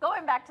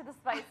 Going back to the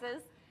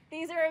spices,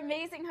 these are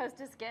amazing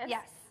hostess gifts.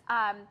 Yes.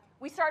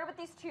 We started with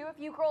these 2. If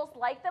you girls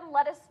like them,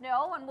 let us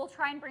know, and we'll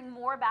try and bring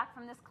more back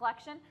from this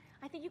collection.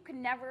 I think you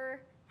can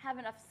never have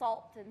enough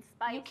salt and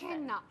spice. You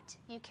cannot.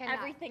 You cannot.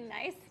 Everything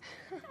nice.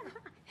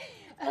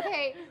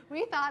 Okay,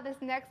 we thought this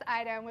next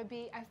item would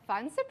be a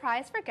fun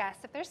surprise for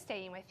guests if they're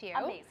staying with you.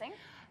 Amazing.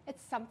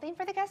 It's something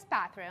for the guest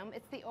bathroom.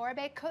 It's the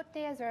Oribe Côte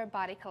d'Azur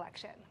body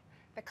collection.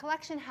 The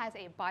collection has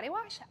a body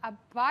wash, a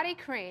body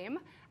cream,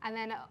 and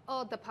then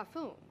eau de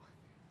parfum.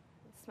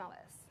 Smell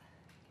this.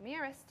 Give me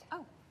your wrist.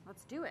 Oh,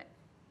 let's do it.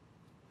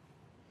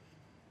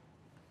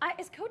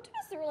 Is Côte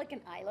d'Azur like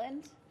an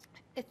island?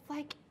 It's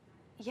like,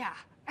 yeah.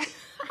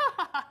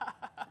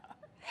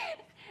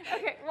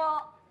 Okay,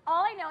 well,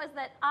 all I know is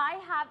that I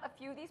have a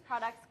few of these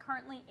products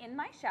currently in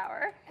my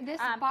shower. This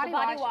The body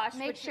wash which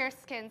makes your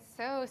skin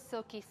so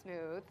silky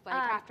smooth, like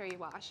after you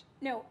wash.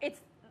 No,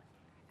 it's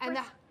And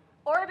the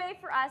Oribe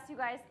for us, you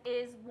guys,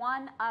 is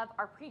one of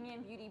our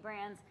premium beauty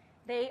brands.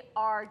 They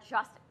are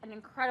just an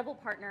incredible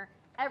partner.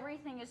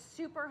 Everything is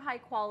super high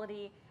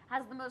quality,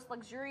 has the most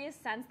luxurious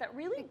scents that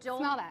really don't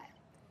smell that.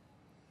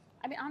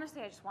 I mean,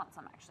 honestly, I just want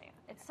some, actually.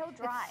 It's so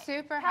dry. It's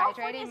super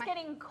California hydrating. is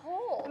getting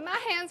cold. My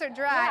hands are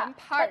dry. Yeah, I'm but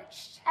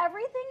parched.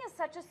 everything is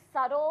such a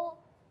subtle,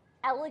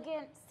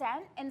 elegant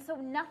scent, and so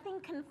nothing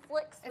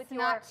conflicts with It's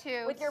not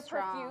too your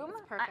strong. perfume.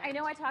 It's perfect. I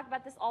know I talk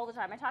about this all the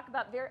time. I talk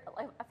about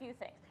a few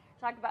things.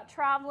 I talk about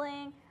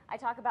traveling. I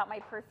talk about my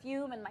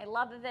perfume and my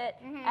love of it.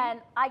 And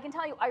I can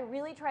tell you, I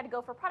really try to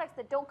go for products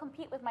that don't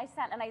compete with my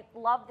scent, and I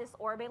love this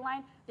Oribe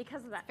line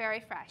because of that.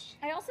 Very fresh.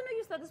 I also know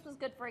you said this was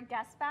good for a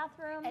guest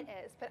bathroom. It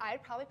is, but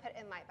I'd probably put it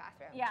in my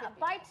bathroom. Yeah, truth be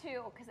buy told.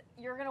 2 because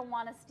you're going to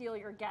want to steal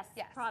your guest's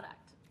Yes.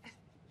 product.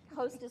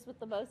 Hostess with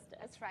the mostest.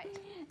 That's right.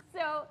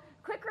 So,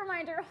 quick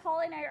reminder,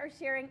 Holly and I are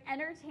sharing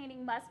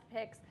entertaining must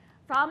picks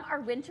from our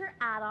winter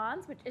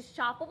add-ons, which is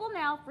shoppable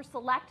now for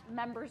select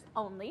members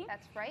only.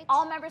 That's right.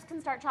 All members can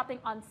start shopping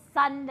on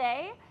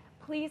Sunday.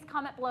 Please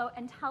comment below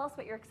and tell us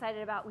what you're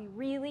excited about. We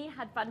really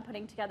had fun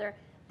putting together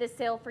this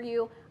sale for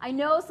you. I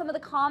know some of the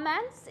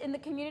comments in the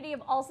community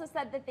have also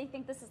said that they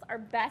think this is our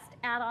best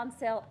add-on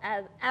sale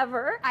as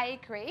ever. I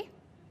agree.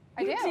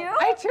 I You do. do?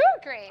 I do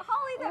agree.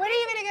 Holly, that when are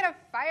you going to get a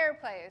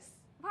fireplace?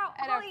 Wow,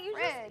 And Holly, a you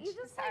fridge?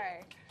 just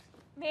Sorry. like,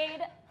 made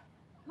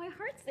my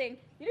heart sing.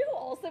 You know who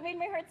also made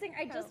my heart sing?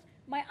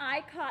 My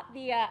eye caught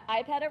the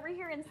iPad over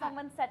here, and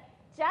someone said,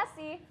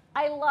 Jessie,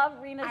 I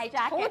love Rena's I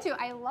jacket. told you,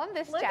 I love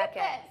this Look jacket.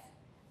 at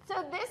this.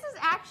 So this is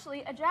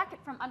actually a jacket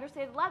from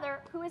Understated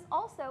Leather, who is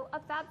also a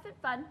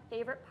FabFitFun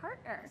favorite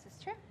partner. This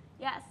is true.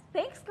 Yes,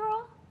 thanks,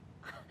 girl.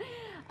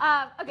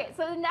 Okay,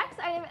 so the next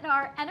item in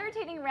our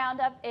entertaining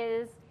roundup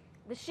is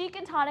the Chic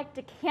and Tonic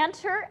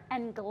decanter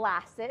and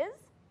glasses.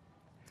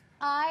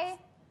 I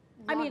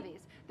mean, these.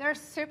 They're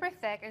super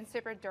thick and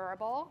super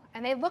durable,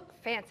 and they look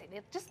fancy.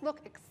 They just look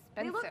expensive.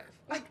 They look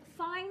like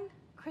fine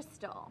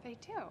crystal. They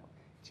do.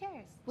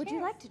 Cheers. Would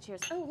you like to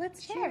cheers? Oh,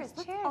 let's Cheers,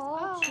 Let's cheers.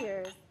 all Oh.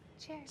 cheers.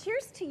 Cheers.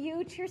 Cheers to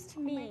you. Cheers to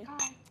me.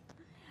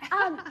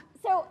 Oh my God.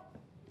 So,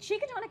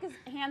 Chic and Tonic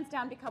has hands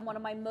down become one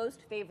of my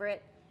most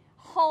favorite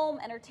home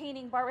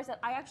entertaining barbers. That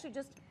I actually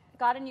just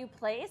got a new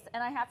place,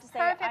 and I have to say,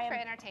 Perfect I am for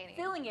entertaining.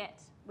 filling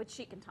it with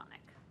Chic and Tonic.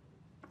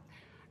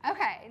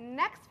 Okay,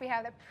 next we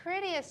have the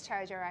prettiest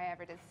charger I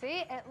ever did see.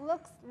 It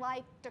looks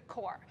like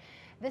decor.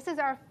 This is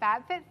our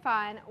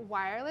FabFitFun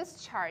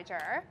wireless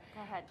charger.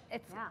 Go ahead.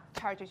 It Yeah.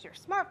 charges your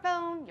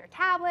smartphone, your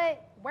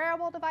tablet,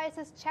 wearable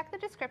devices. Check the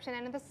description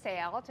end of the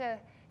sale to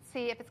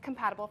see if it's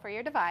compatible for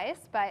your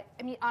device. But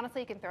I mean, honestly,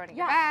 you can throw it in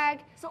your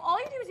bag. So all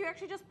you do is you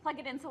actually just plug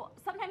it in. So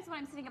sometimes when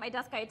I'm sitting at my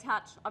desk, I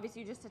attach,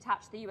 obviously you just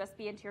attach the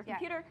USB into your Yeah.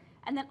 computer,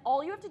 and then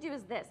all you have to do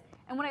is this.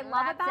 And what I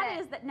love That's about it. it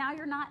is that now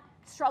you're not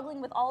struggling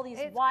with all these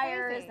It's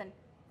wires crazy. and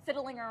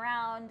fiddling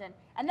around.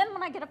 And then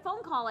when I get a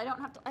phone call, I don't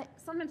have to,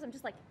 sometimes I'm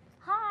just like,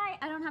 hi,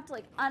 I don't have to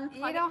like unplug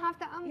You it. don't have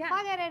to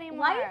unplug it anymore.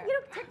 Life,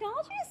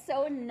 technology is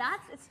so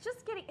nuts. It's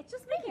just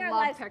making our love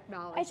lives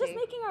technology. It's just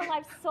making our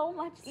lives so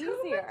much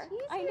easier.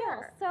 much I know,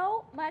 easier.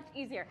 so much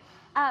easier.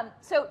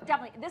 So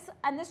definitely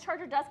this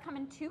charger does come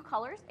in 2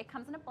 colors. It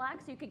comes in a black,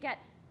 so you could get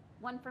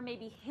one for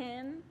maybe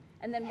him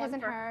and then His one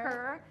and for her.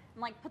 her,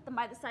 and like put them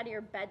by the side of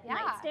your bed Yeah.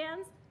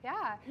 nightstands.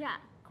 Yeah. Yeah.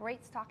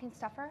 Great stocking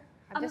stuffer.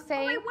 Oh I'm just my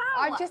saying. wow.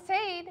 I'm just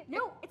saying.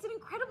 No, it's an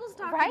incredible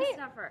stocking Right?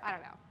 stuffer. I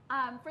don't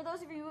know. For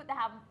those of you that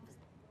have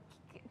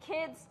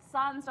kids,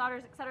 sons,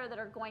 daughters, etc., that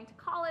are going to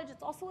college,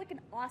 it's also like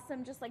an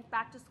awesome, just like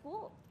back to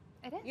school.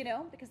 It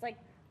is. Because like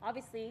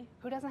obviously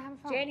Who doesn't have a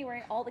phone?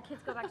 January, all the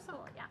kids go back to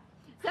school. Yeah.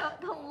 So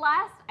the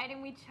last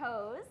item we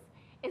chose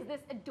is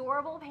this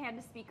adorable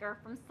Panda speaker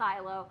from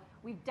Silo.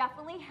 We've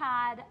definitely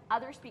had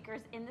other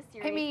speakers in the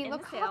series. I mean, in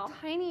look the sale. how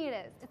tiny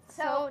it is. It's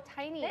so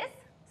tiny. This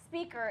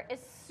speaker is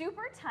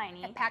super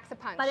tiny. It packs a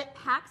punch. But it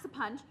packs a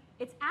punch.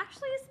 It's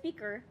actually a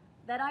speaker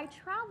that I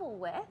travel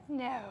with.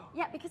 No.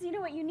 Yeah, because you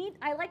know what you need?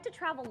 I like to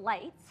travel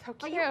light, So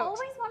but you cute.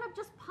 always want to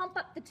just pump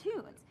up the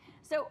tunes.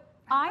 So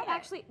I I love it.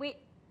 actually, wait,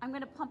 I'm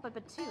going to pump up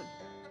a tune.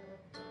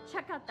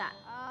 Check out that.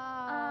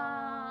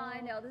 Oh.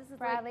 I know, this is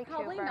Bradley like,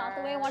 probably Cooper. not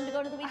the way I wanted to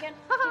go to the weekend.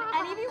 Did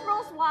any of you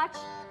girls watch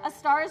A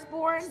Star is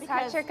Born?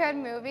 Because Such a good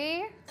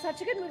movie.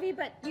 such a good movie,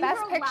 but you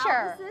Best know how picture.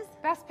 loud this is?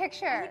 Best I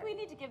picture. think we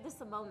need to give this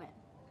a moment.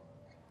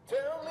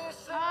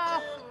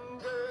 Ah,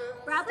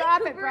 Bradley stop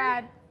Cooper, it,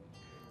 Brad.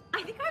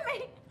 I think I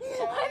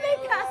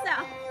may pass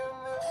out.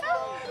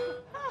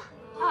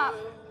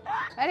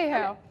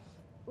 Anywho.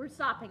 We're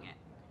stopping it.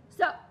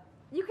 So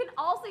you can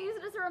also use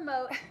it as a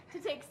remote to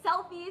take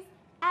selfies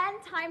and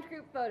timed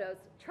group photos.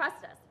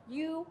 Trust us,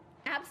 you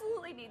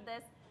absolutely need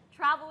this.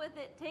 Travel with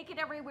it, take it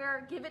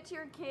everywhere, give it to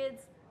your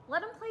kids.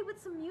 Let them play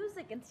with some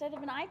music instead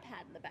of an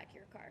iPad in the back of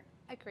your car.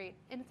 Agreed.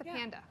 And it's a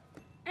panda.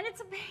 And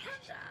it's a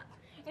panda.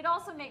 It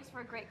also makes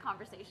for a great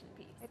conversation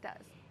piece. It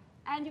does.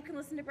 And you can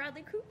listen to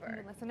Bradley You Cooper.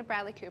 can listen to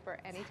Bradley Cooper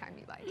anytime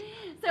you like.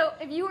 So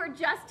if you are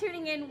just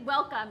tuning in,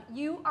 welcome.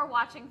 You are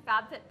watching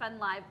FabFitFun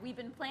Live. We've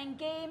been playing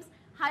games,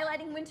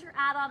 highlighting winter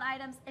add-on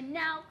items, and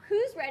now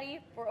who's ready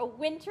for a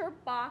winter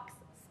box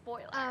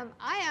spoiler?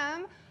 I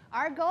am.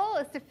 Our goal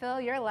is to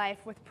fill your life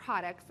with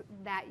products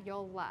that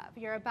you'll love.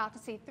 You're about to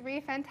see 3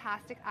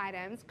 fantastic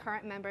items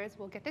current members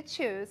will get to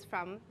choose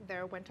from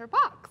their winter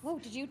box. Whoa,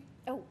 did you?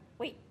 Oh,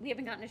 wait, we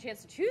haven't gotten a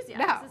chance to choose yet.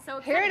 Now, This is so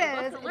here exciting. it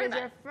Lots is. to It learn is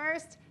your about.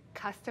 first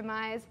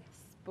customized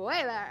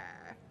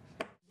spoiler.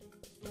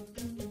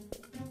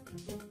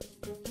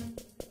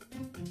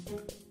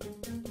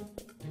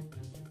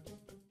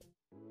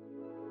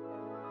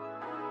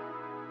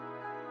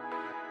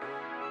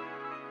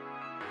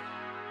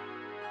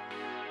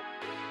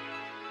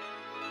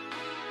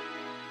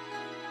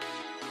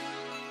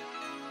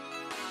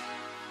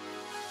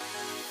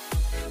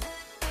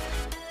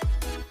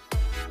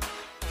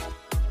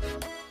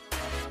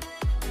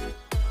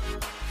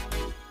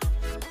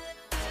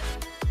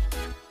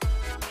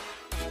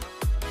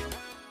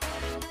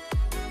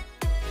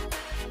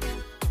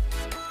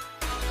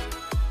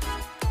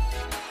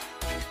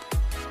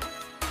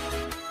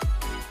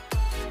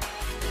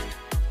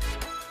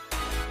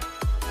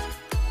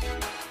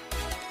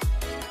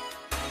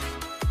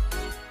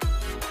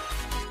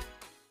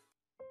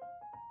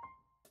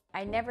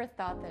 I never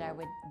thought that I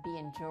would be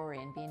in jewelry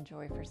and be in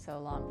jewelry for so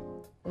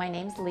long. My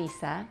name's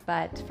Lisa,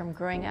 but from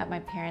growing up, my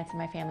parents and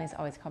my family's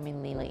always called me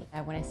Lily.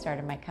 When I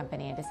started my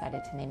company, I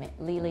decided to name it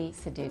Lily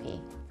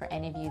Sadugi. For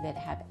any of you that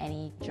have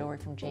any jewelry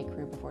from J.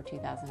 Crew before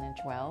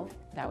 2012,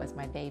 that was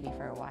my baby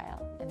for a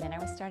while. And then I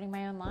was starting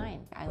my own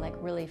line. I like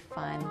really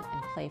fun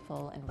and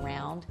playful and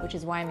round, which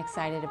is why I'm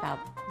excited about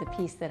the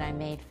piece that I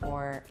made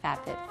for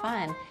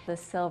FabFitFun, the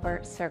silver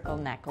circle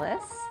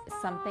necklace,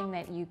 something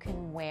that you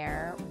can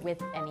wear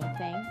with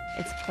anything.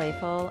 It's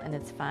playful and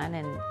it's fun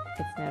and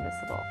it's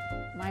noticeable.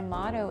 My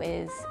motto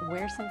is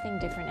wear something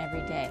different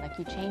every day. Like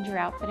you change your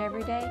outfit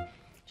every day,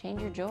 change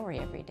your jewelry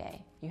every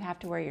day. You have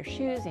to wear your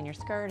shoes and your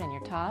skirt and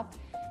your top.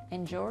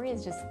 And jewelry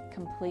is just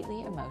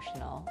completely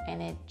emotional and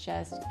it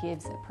just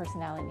gives a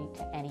personality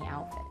to any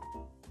outfit.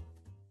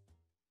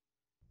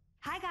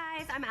 Hi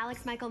guys, I'm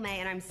Alex Michael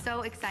May and I'm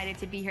so excited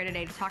to be here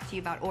today to talk to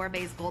you about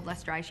Oribe's Gold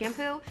Lust Dry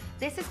Shampoo.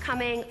 This is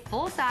coming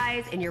full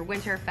size in your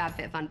winter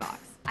FabFitFun box.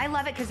 I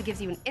love it because it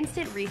gives you an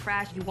instant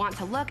refresh. You want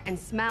to look and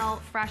smell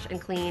fresh and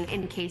clean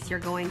in case you're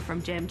going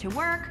from gym to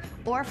work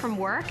or from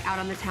work out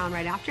on the town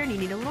right after and you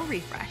need a little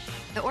refresh.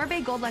 The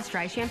Oribe Gold Lust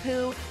Dry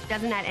Shampoo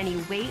doesn't add any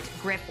weight,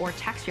 grip, or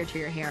texture to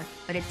your hair,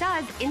 but it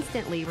does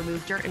instantly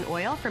remove dirt and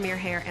oil from your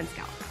hair and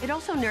scalp. It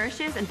also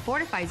nourishes and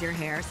fortifies your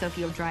hair, so if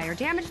you have dry or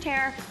damaged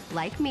hair,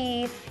 like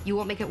me, you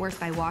won't make it worse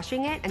by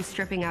washing it and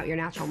stripping out your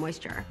natural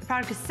moisture. The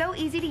product is so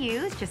easy to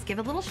use. Just give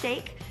it a little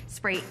shake,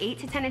 spray 8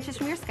 to 10 inches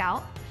from your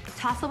scalp,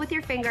 tousle with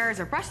your fingers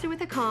or brush through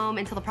with a comb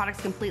until the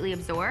product's completely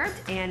absorbed,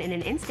 and in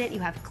an instant you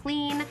have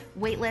clean,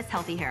 weightless,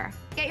 healthy hair.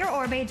 Get your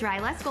Oribe Dry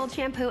Less Gold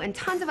Shampoo and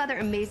tons of other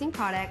amazing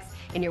products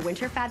in your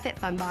winter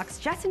FabFitFun box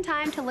just in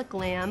time to look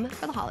glam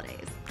for the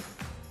holidays.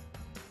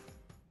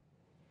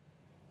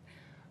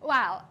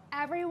 Wow,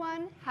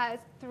 everyone has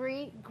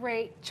 3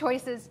 great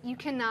choices you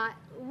cannot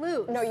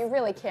lose. No, you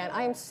really can't.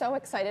 I am so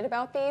excited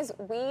about these.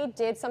 We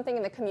did something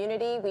in the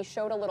community. We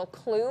showed a little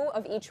clue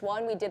of each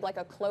one. We did like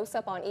a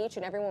close-up on each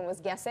and everyone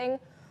was guessing.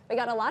 We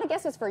got a lot of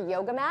guesses for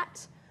yoga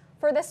mat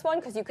for this one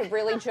because you could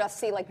really just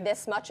see like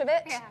this much of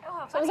it. Yeah.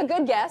 Oh, So it was a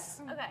good guess,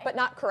 Okay. but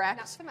not correct.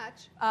 Not so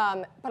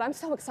much. But I'm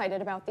so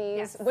excited about these.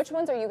 Yes. Which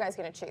ones are you guys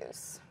going to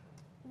choose?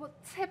 Well,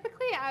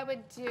 typically I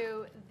would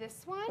do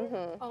this one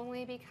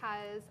only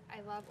because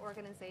I love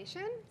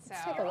organization. So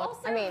take a look.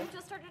 Also, I mean- you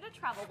just started a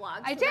travel blog.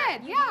 I so that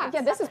did, you yeah. can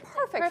Yeah, this is stuff it.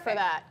 perfect for Perfect.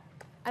 that.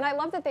 And I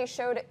love that they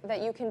showed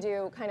that you can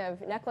do kind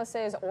of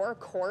necklaces or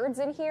cords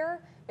in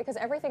here because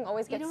everything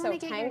always you gets don't so want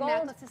to get tangled.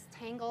 your necklaces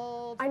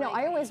tangled. I know,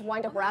 like- I always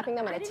wind up wrapping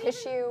them in I a didn't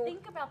tissue. Even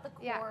think about the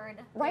Yeah. cord.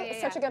 Right? Yeah,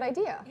 It's yeah, such a good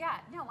idea. Yeah,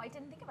 no, I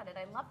didn't think about it.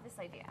 I love this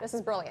idea. This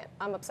is brilliant.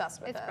 I'm obsessed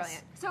with It's this.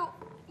 brilliant. So,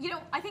 you know,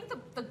 I think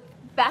the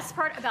best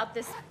part about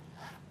this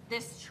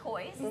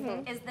choice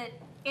is that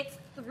it's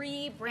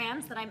 3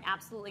 brands that I'm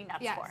absolutely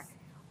nuts Yes. for.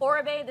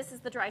 Oribe, this is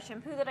the dry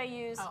shampoo that I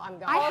use. Oh, I'm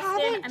going. I Halston,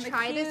 haven't I'm a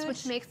tried this, huge-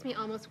 which makes me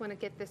almost want to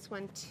get this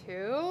one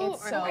too.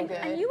 It's so good.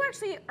 And you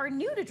actually are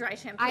new to dry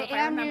shampoo. I if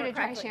am new remember to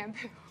dry correctly.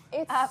 shampoo.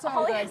 It's so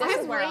Holly good. has This I'm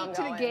is where I'm late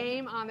to the going.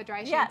 game on the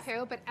dry Yes.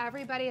 shampoo, but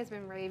everybody has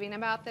been raving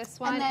about this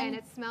one, then- and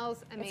it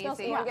smells It amazing. smells,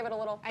 you want to give it a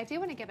little? I do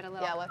want to give it a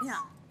little. Yeah, let's.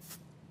 Yeah.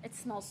 It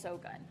smells so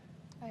good.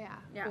 Oh yeah.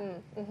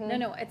 Yeah.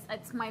 No,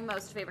 it's my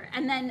most favorite.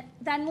 And then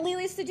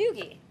Lily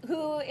Sadugi,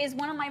 who is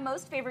one of my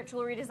most favorite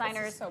jewelry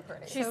designers. so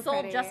pretty. She's So sold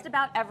pretty. just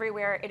about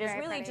everywhere. It is Very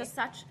really pretty. just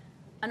such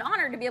an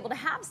honor to be able to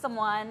have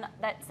someone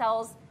that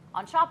sells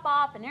on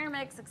Shopbop and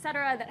Intermix,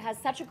 etc., that has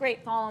such a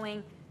great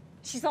following.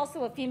 She's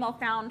also a female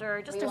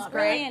founder, just We a love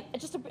brilliant.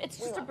 It's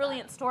just a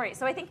brilliant story.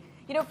 So I think,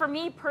 for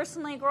me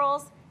personally,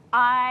 girls,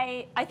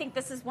 I think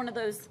this is one of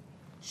those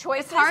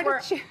choices hard to where,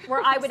 choose.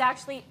 where I would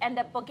actually end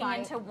up booking Fine.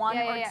 into one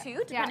Yeah, or yeah, two, yeah.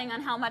 depending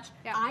on how much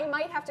I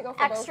might have to go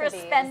for extra both of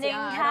these. spending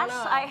Yeah, cash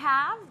I, I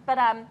have. But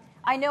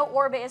I know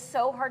Orbe is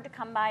so hard to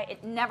come by.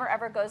 It never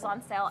ever goes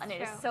on sale, and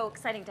it is True. so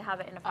exciting to have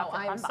it in a Oh,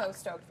 FabFitFun I'm so box.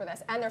 stoked for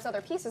this. And there's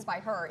other pieces by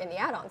her in the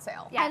add-on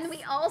sale. And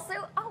we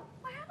also, oh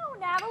wow,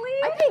 Natalie.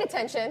 I paid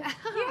attention.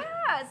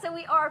 Yeah, so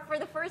we are, for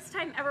the first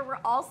time ever, we're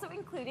also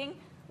including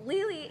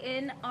Lily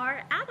in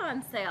our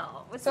add-on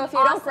sale. with So some if you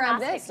don't awesome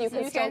grab aspects. this, you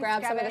can still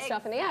grab some of the it.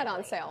 stuff in the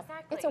add-on sale.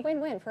 Exactly. It's a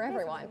win-win for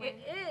everyone. It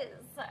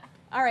is.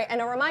 All right,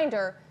 and a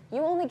reminder,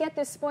 you only get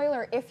this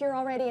spoiler if you're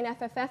already an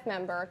FFF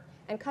member,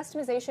 and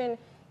customization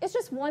is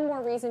just one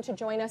more reason to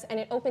join us, and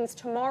it opens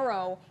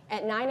tomorrow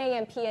at 9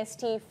 a.m.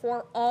 PST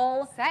for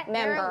all Set your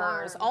members.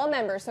 alarm. All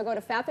members, so go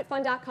to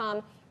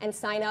fabfitfun.com and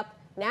sign up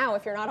now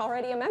if you're not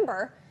already a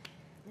member.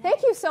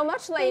 Thank you so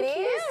much, ladies.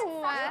 you. You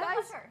guys,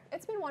 pleasure.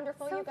 it's been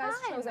wonderful. So You guys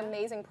fun. chose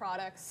amazing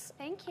products.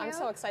 Thank I'm you.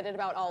 so excited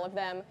about all of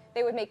them.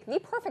 They would make the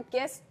perfect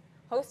gifts,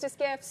 hostess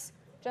gifts.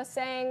 Just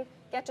saying,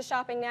 get to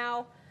shopping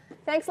now.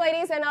 Thanks,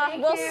 ladies, and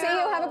we'll see you.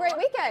 Have a great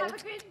weekend. Have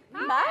a good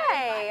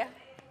Bye.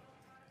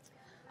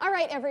 All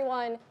right,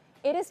 everyone.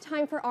 It is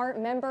time for our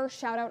member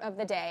shout out of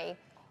the day.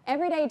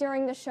 Every day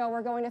during the show,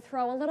 we're going to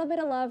throw a little bit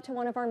of love to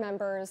one of our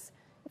members.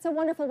 It's a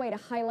wonderful way to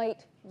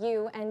highlight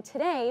you. And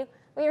today,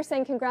 we are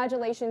saying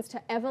congratulations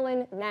to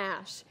Evelyn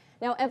Nash.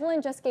 Now,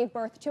 Evelyn just gave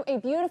birth to a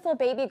beautiful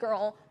baby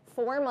girl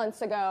 4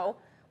 months ago.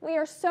 We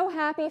are so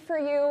happy for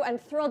you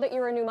and thrilled that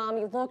you're a new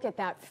mommy. Look at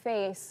that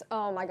face.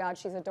 Oh my God,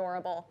 she's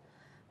adorable.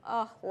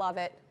 Oh, love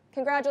it.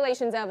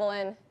 Congratulations,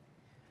 Evelyn.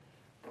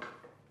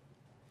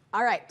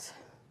 All right.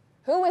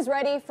 Who is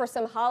ready for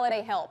some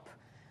holiday help?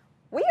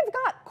 We have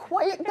got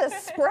quite the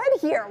spread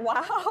here.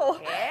 Wow.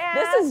 Yeah.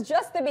 This is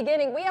just the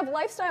beginning. We have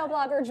lifestyle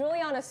blogger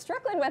Juliana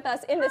Strickland with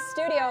us in the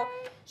studio.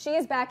 She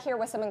is back here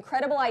with some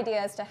incredible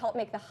ideas to help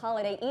make the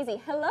holiday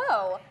easy.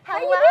 Hello. How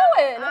you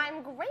doing?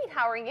 I'm great.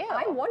 How are you?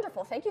 I'm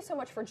wonderful. Thank you so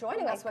much for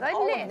joining us with goodness.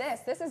 all of this.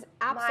 This is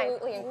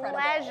absolutely My incredible.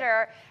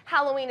 pleasure.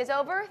 Halloween is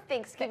over.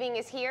 Thanksgiving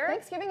is here.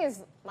 Thanksgiving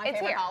is my It's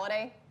favorite here.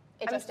 holiday.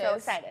 It I'm just so is.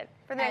 excited.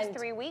 For the next And-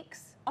 3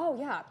 weeks, Oh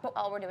yeah, but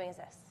all we're doing is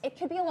this. it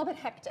could be a little bit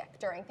hectic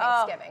during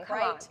Oh, Thanksgiving, come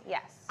right? on.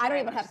 Yes, I don't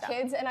very even much have so.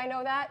 kids, and I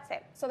know that.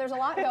 Same. So there's a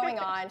lot going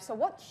on. So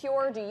what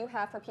cure do you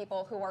have for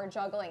people who are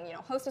juggling,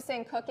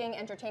 hostessing, cooking,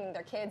 entertaining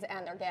their kids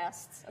and their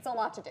guests? It's a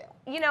lot to do.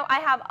 You know,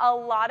 I have a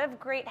lot of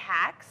great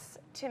hacks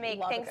to make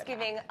Love a good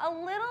Thanksgiving a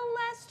little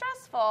less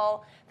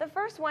stressful. The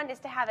first one is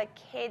to have a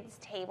kids'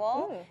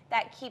 table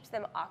that keeps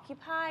them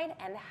occupied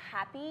and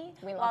happy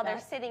We love while they're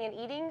that. sitting and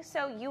eating.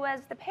 So you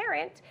as the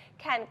parent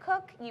can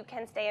cook, you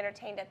can stay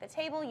entertained at the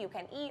table, you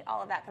can eat,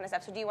 all of that kind of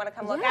stuff. So do you want to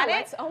come look Yeah, at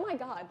let's- it? Oh my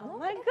God. Oh look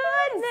my at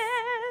this.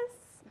 goodness.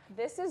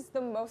 This is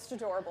the most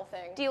adorable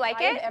thing Do you like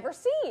I have it? ever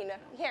seen.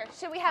 Here,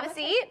 should we have a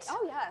seat?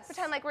 Oh, yes.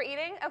 Pretend like we're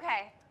eating?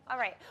 Okay. All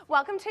right.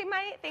 Welcome to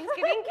my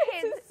Thanksgiving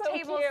This Kids is so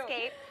Tablescape.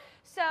 cute.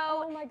 So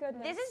Oh my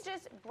goodness. this is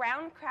just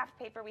brown craft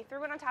paper. We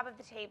threw it on top of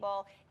the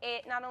table.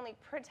 It not only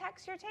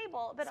protects your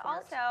table, but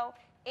Smart. also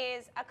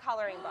is a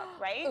coloring book,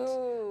 right?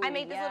 Ooh, I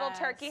made this little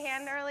turkey yes.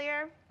 hand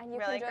earlier. And you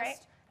really can great.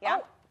 just, Yeah.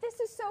 Oh, this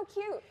is so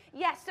cute.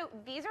 Yes, so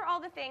these are all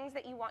the things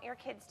that you want your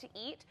kids to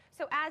eat.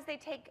 So as they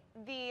take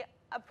the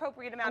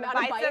appropriate amount of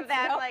bites of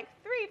them, yep. like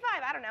 3,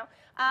 5, I don't know,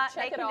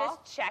 they Check it can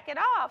off. just check it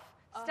off.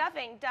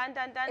 Stuffing, done,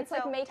 done, done. It's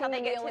like making till they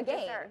the get meal to a game.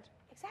 dessert.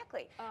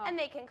 Exactly. And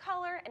they can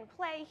color and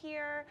play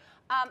here.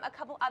 A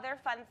couple other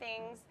fun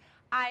things.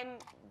 I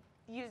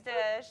used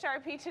a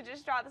Sharpie to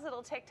just draw this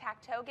little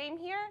tic-tac-toe game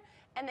here,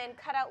 and then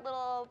cut out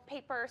little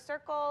paper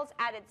circles,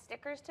 added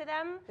stickers to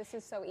them. This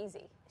is so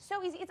easy.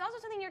 So easy. It's also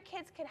something your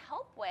kids can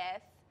help with.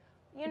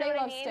 You know They what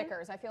I love mean?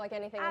 stickers. I feel like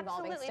anything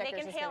involving Absolutely.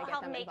 stickers They is can going to get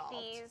help them make involved.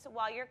 these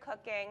while you're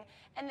cooking,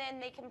 and then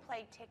they can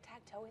play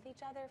tic-tac-toe with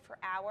each other for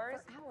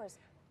hours. For hours.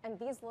 And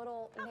these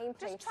little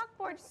nameplates just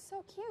chalkboards. are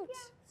so cute. Yeah,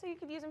 so you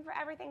could use them for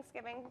every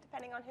Thanksgiving,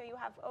 depending on who you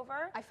have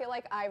over. I feel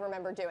like I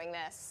remember doing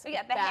this.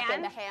 Yeah, the Back in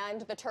hand. the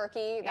hand, the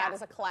turkey. Yeah. That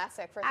is a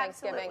classic for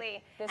Thanksgiving.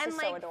 Absolutely. This and is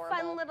like so adorable.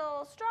 fun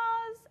little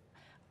straws,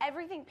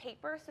 everything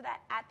paper, so that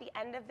at the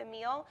end of the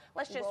meal,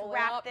 let's just Roll it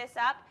wrap up. this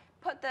up,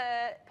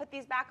 put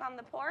these back on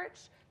the porch,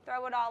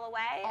 throw it all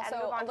away, and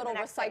move Also, on a little to the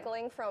next thing.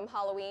 recycling from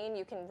Halloween.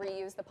 You can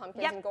reuse the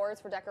pumpkins Yep. and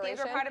gourds for decoration.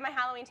 These were part of my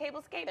Halloween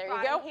tablescape. There you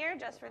brought go. in here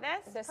just for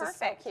this. This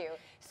Perfect. is so cute.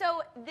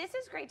 So this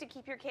is great to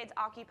keep your kids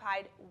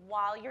occupied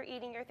while you're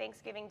eating your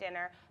Thanksgiving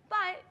dinner,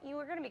 but you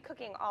are going to be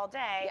cooking all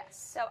day. Yes.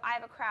 So I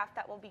have a craft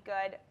that will be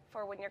good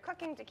for when you're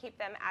cooking to keep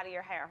them out of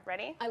your hair.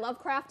 Ready? I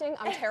love crafting.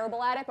 I'm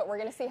terrible at it, but we're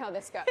going to see how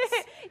this goes.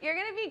 You're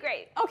going to be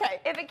great. Okay.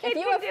 If a kid If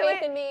you can have do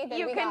faith it, in me, then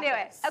you we can got do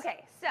this. it.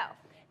 Okay, so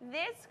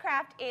this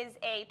craft is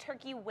a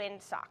turkey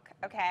windsock,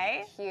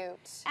 okay? Cute.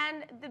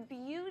 And the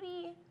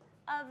beauty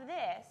of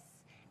this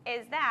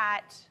is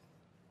that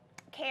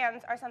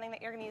cans are something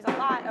that you're going to use a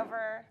lot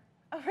over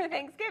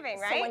Thanksgiving,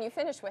 right? So when you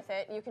finish with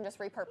it, you can just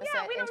repurpose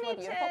yeah, it we don't into a need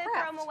to beautiful throw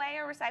craft. them away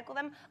or recycle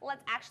them.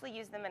 Let's actually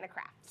use them in a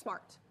craft.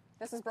 Smart.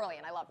 This is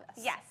brilliant. I love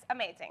this. Yes,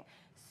 amazing.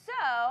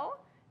 So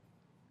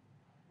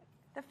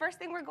the first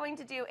thing we're going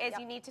to do is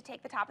you need to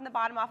take the top and the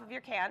bottom off of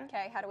your can.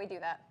 Okay, how do we do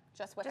that?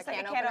 Just with Just a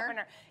like can a can opener?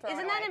 opener. Throw it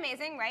Isn't that away.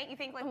 amazing, right? You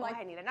think like, I'm oh, like,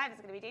 I need a knife,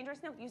 it's gonna be dangerous.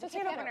 No, use a just a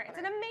can can opener. It's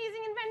an opener.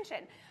 amazing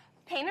invention.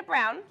 Paint it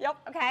brown. Yep.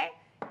 Okay.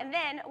 And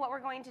then what we're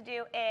going to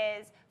do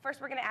is,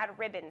 first we're gonna add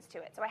ribbons to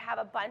it. So I have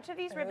a bunch of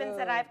these ribbons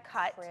that Ooh, I've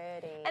cut.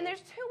 pretty. And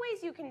there's two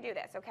ways you can do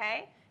this,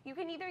 okay? You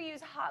can either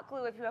use hot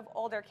glue if you have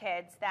older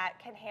kids that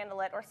can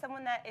handle it, or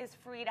someone that is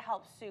free to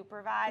help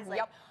supervise, like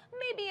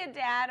maybe a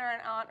dad or an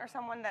aunt or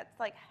someone that's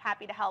like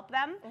happy to help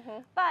them.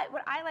 But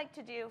what I like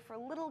to do for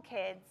little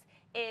kids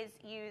is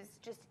use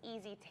just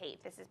easy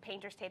tape. This is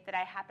painter's tape that I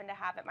happen to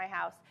have at my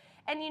house.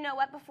 And you know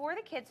what? Before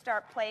the kids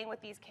start playing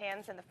with these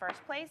cans in the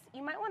first place,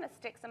 you might want to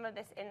stick some of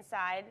this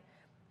inside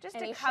just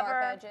Any to cover.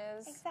 sharp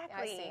edges? Exactly.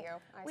 I see you.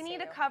 We need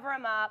to cover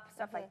them up,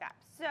 stuff like that.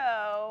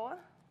 So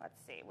let's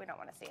see. We don't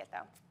want to see it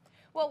though.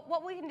 Well,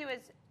 what we can do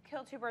is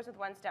kill two birds with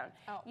one stone.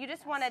 Oh, you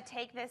just want to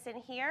take this in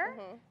here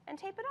and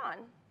tape it on.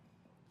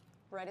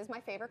 Red is my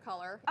favorite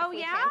color. Oh, if we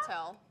yeah? can't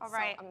tell. All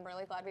right. So I'm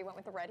really glad we went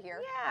with the red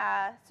here.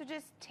 Yeah, so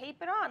just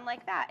tape it on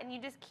like that, and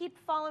you just keep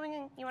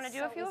following. You want to do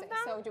So a few easy. of them?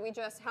 So do we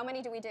just, how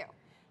many do we do?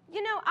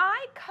 You know,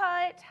 I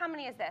cut, how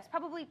many is this?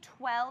 Probably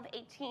 12,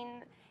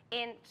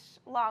 18-inch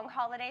long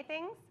holiday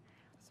things.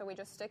 So we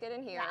just stick it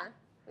in here. Yeah.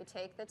 We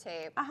take the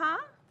tape Uh-huh.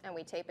 and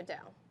we tape it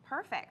down.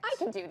 Perfect. I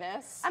can do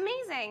this.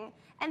 Amazing.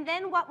 And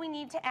then what we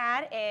need to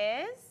add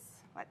is,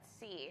 let's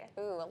see.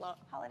 Ooh, a little.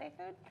 Holiday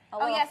food? A Oh,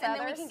 little yes, and then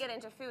we feathers. can get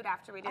into food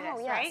after we do Oh,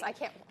 this, yes, right? I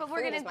can't. But we're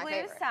food going is to my glue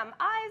favorite. some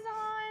eyes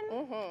on.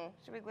 Mm-hmm.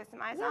 Should we glue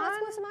some eyes Yeah, on? let's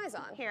glue some eyes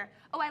on. Here.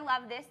 Oh, I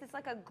love this. It's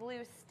like a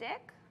glue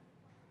stick.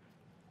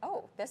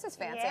 Oh, this is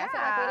fancy. I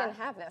feel like we didn't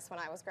have this when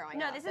I was growing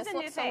No, up. this is a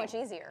looks new so thing. much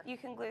easier. You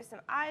can glue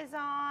some eyes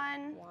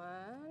on.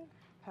 One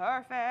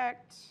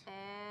Perfect.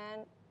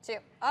 and two.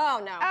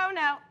 Oh, no. Oh,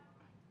 no.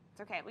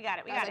 It's okay. We got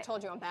it. We As got I it.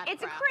 told you, I'm bad at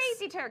It's a crafts.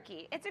 crazy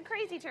turkey. It's a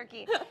crazy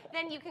turkey.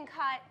 Then you can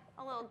cut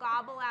a little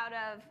gobble out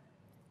of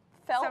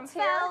some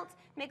here. felt,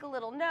 make a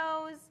little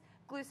nose,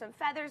 glue some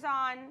feathers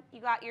on.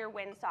 You got your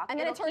windsock. And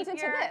then it It'll turns keep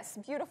into your- this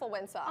beautiful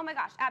windsock. Oh my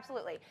gosh,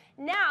 absolutely.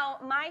 Now,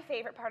 my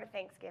favorite part of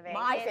Thanksgiving.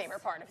 My is-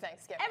 favorite part of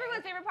Thanksgiving.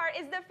 Everyone's favorite part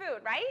is the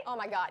food, right? Oh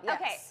my God, yes.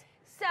 Okay,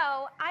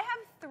 so I have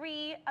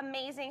 3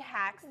 amazing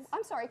hacks.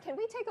 I'm sorry, can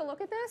we take a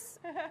look at this?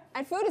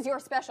 And food is your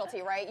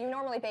specialty, right? You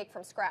normally bake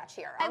from scratch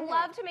here. I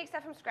love to make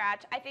stuff from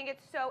scratch. I think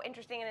it's so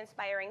interesting and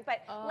inspiring.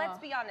 But let's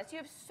be honest, you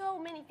have so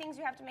many things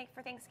you have to make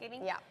for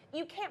Thanksgiving. Yeah.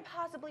 You can't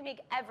possibly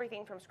make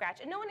everything from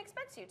scratch, and no one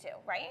expects you to,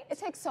 right? It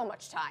takes so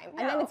much time, and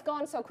then No. it's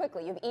gone so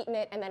quickly. You've eaten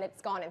it, and then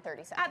it's gone in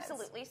 30 seconds.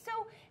 Absolutely.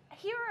 So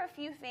here are a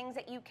few things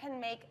that you can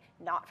make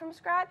not from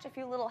scratch, a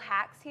few little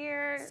hacks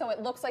here. So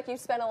it looks like you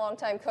spent a long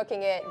time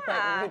cooking it,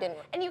 but you didn't.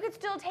 And you could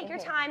still take your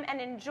time and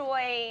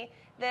enjoy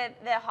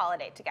the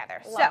holiday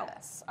together. Love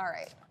this. All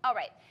right. All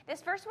right,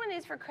 this first one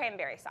is for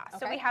cranberry sauce.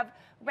 So Okay. we have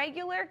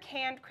regular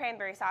canned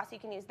cranberry sauce. You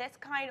can use this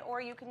kind, or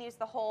you can use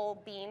the whole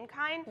bean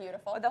kind.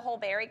 Beautiful. Or the whole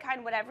berry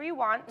kind, whatever you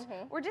want.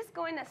 We're just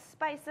going to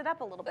spice it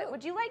up a little bit. Ooh.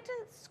 Would you like to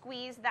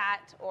squeeze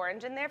that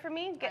orange in there for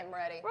me? I'm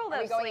ready. Roll Are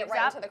those we going sleeves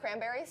right up. into the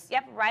cranberries?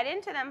 Yep, right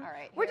into them. All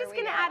right, We're here just we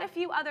going to go. add a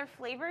few other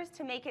flavors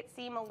to make it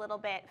seem a little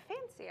bit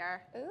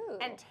fancier Ooh.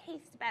 and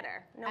taste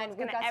better. No And one's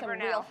we've going got to some ever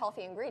real know.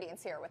 healthy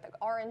ingredients here with the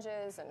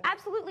oranges and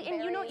Absolutely,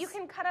 and you know, you berries.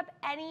 can cut up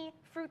any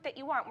fruit that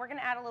you want. We're gonna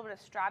add a little bit of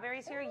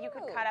strawberries here. You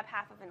could Ooh. cut up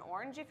half of an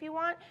orange if you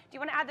want. Do you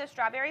wanna add those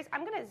strawberries?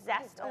 I'm gonna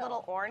zest a will.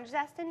 little orange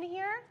zest into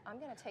here. I'm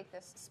gonna take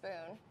this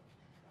spoon.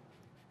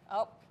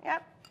 Oh,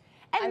 Yep.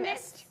 I And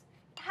missed. this,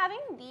 having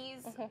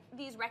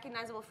these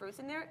recognizable fruits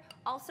in there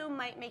also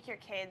might make your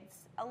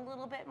kids a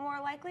little bit more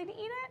likely to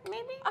eat it,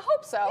 maybe? I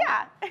hope so.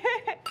 Yeah.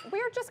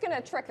 We're just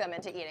gonna trick them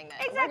into eating this.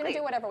 Exactly. We're gonna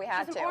do whatever we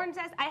have So to. some orange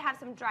zest. I have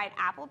some dried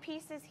apple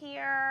pieces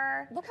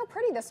here. Look how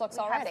pretty this looks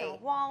We already. have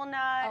some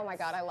walnuts. Oh my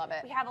God, I love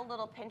it. We have a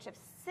little pinch of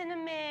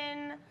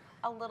cinnamon,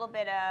 a little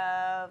bit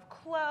of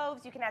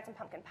cloves. You can add some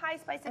pumpkin pie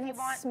spice if And you it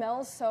want.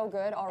 smells so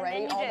good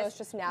already. And then you All those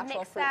just natural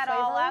mix fruit that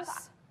flavors. all up.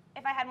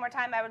 If I had more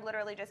time, I would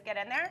literally just get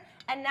in there.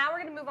 And now we're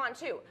gonna move on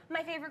to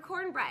my favorite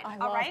cornbread. I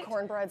all love right?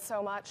 cornbread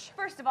so much.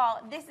 First of all,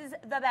 this is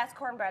the best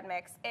cornbread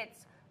mix.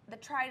 It's the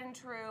tried and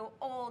true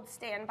old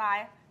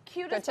standby,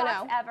 cutest Good to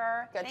box know.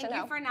 ever. Good to Thank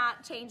you know. for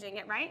not changing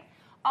it, right?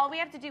 All we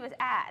have to do is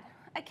add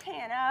a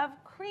can of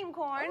cream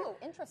corn. Oh,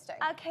 interesting.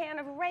 A can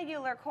of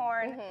regular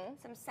corn,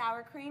 some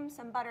sour cream,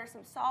 some butter,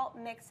 some salt,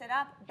 mix it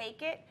up,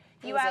 bake it.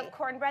 You Easy. have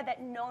cornbread that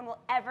no one will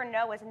ever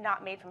know is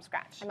not made from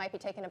scratch. I might be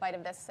taking a bite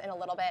of this in a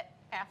little bit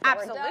after we're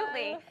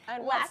Absolutely. done.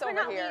 And Last what's but over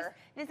not here?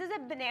 least, this is a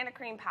banana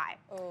cream pie.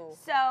 Ooh.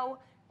 So,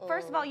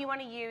 first of all, you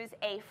want to use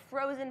a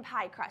frozen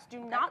pie crust. Do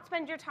not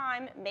spend your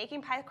time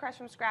making pie crust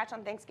from scratch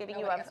on Thanksgiving.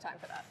 Nobody You has have time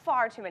for that.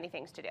 far too many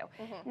things to do.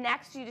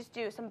 Next, you just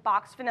do some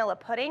boxed vanilla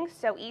pudding.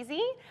 So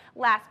easy.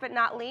 Last but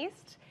not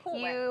least,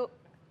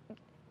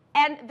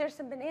 and there's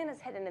some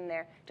bananas hidden in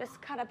there.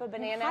 Just cut up a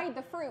banana. Hide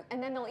the fruit,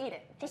 and then they'll eat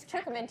it. Just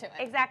trick them into it.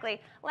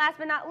 Exactly. Last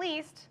but not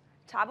least,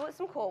 top it with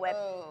some Cool Whip.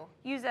 Ooh.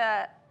 You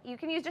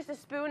can use just a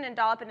spoon and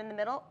dollop it in the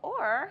middle,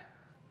 or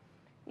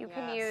you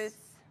can use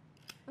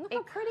And look a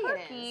how pretty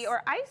it cookie is.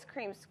 or ice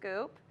cream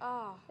scoop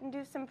Oh, and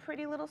do some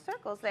pretty little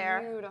circles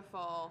there.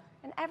 beautiful.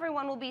 And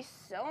everyone will be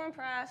so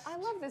impressed. I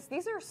love this.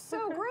 These are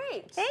so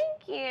great.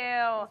 Thank you.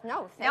 No,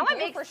 Now thank I'm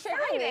you for sharing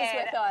these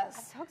excited. with us.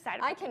 I'm so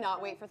excited. I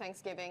cannot wait for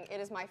Thanksgiving. It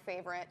is my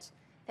favorite.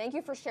 Thank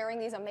you for sharing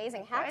these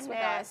amazing hacks with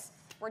Goodness. us.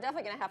 We're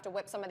definitely going to have to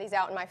whip some of these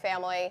out in my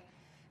family.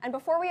 And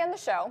before we end the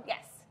show,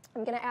 Yes.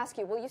 I'm going to ask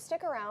you, will you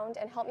stick around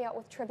and help me out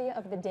with trivia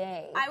of the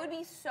day? I would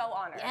be so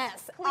honored.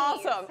 Yes, Please.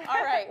 awesome.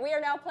 All right, we are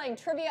now playing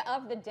trivia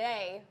of the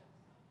day.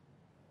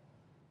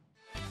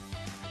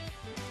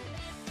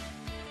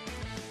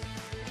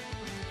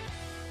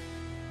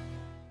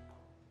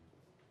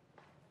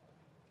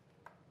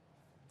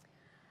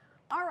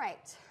 All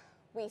right,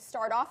 we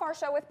start off our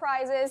show with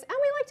prizes, and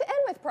we like to end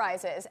with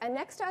prizes. And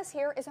next to us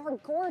here is our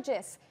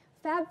gorgeous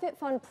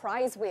FabFitFun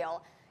prize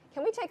wheel.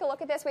 Can we take a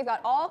look at this? We've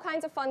got all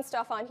kinds of fun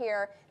stuff on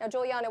here. Now,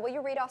 Juliana, will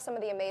you read off some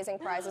of the amazing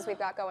prizes we've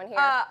got going here?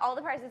 All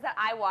the prizes that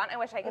I want, I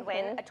wish I could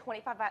win. A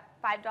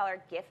 $25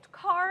 gift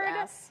card.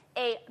 Yes.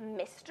 A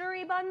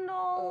mystery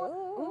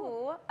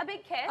bundle. A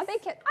big kiss. A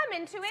big kiss. I'm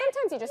into it.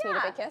 Sometimes you just need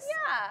a big kiss.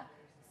 Yeah.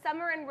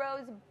 Summer and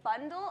Rose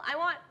bundle. I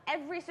want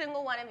every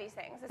single one of these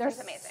things. This There's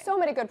is amazing. so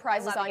many good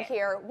prizes Loving on it.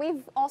 here.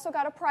 We've also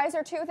got a prize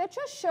or two that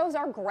just shows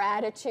our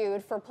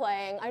gratitude for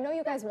playing. I know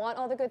you guys want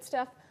all the good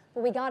stuff,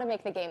 but we got to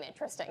make the game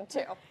interesting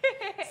too.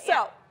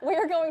 So we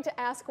are going to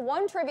ask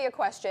one trivia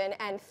question,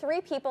 and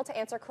 3 people to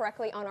answer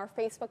correctly on our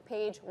Facebook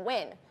page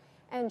win.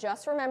 And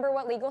just remember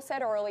what Legal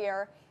said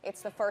earlier.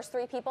 It's the first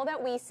 3 people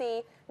that we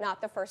see, not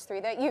the first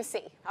 3 that you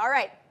see. All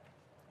right,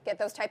 get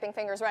those typing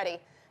fingers ready.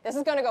 This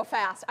is going to go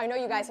fast. I know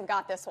you guys have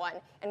got this one.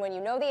 And when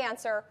you know the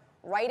answer,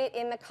 write it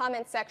in the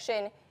comment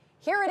section.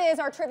 Here it is,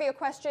 our trivia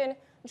question.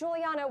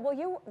 Juliana, will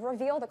you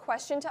reveal the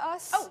question to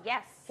us? Oh,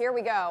 yes. Here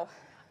we go.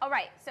 All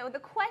right, so the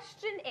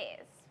question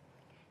is,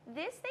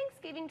 this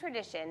Thanksgiving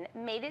tradition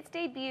made its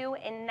debut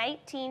in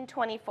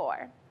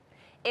 1924.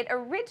 It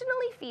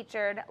originally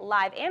featured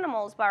live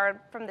animals borrowed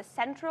from the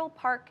Central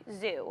Park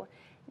Zoo.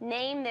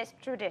 Name this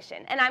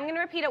tradition. And I'm going to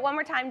repeat it one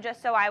more time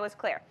just so I was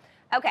clear.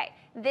 Okay,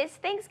 this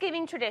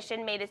Thanksgiving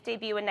tradition made its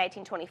debut in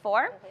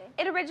 1924.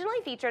 It originally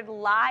featured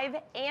live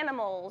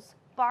animals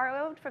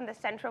borrowed from the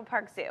Central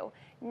Park Zoo.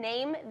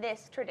 Name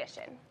this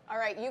tradition. All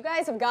right, you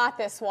guys have got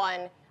this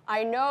one.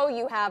 I know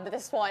you have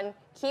this one.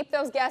 Keep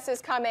those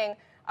guesses coming.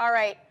 All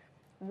right,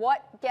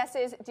 what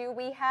guesses do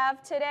we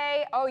have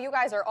today? Oh, you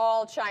guys are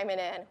all chiming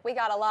in. We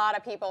got a lot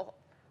of people.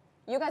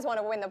 You guys want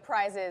to win the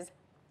prizes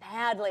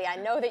badly. I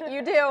know that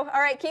you do. All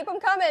right, keep them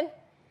coming.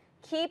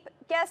 Keep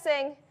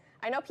guessing.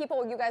 I know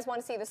you guys want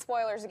to see the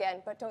spoilers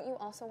again, but don't you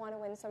also want to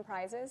win some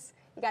prizes?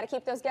 You got to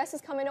keep those guesses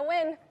coming to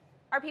win.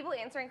 Are people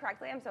answering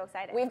correctly? I'm so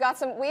excited. We've got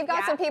some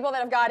people that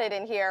have got it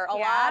in here. A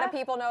lot of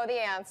people know the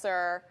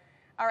answer.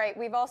 All right,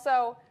 we've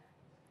also,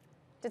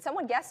 did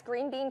someone guess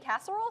green bean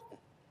casserole?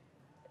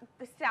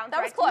 This sounds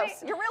That was right to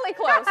close. me. You're really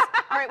close.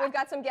 All right, we've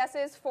got some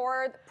guesses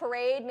for the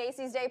parade,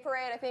 Macy's Day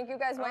Parade. I think you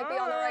guys might be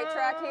on the right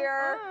track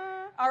here.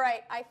 All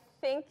right, I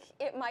think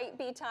it might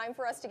be time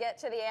for us to get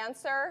to the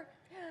answer.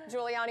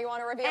 Juliana, you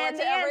want to reveal it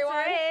to everyone?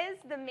 And the answer is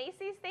the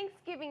Macy's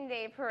Thanksgiving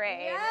Day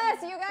Parade.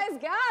 Yes, you guys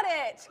got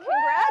it.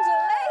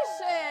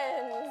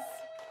 Congratulations.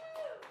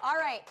 All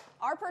right,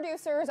 our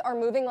producers are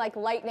moving like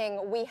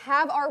lightning. We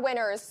have our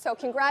winners, so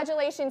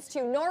congratulations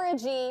to Nora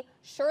G,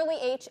 Shirley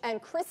H,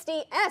 and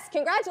Christy S.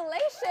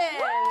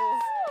 Congratulations.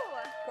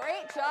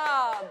 Great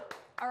job.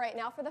 All right,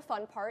 now for the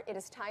fun part. It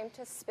is time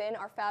to spin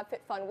our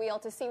FabFitFun wheel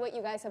to see what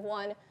you guys have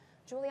won.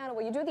 Juliana,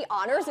 will you do the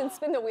honors and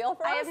spin the wheel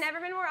for us? I have never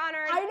been more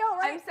honored. I know,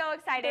 right? I'm so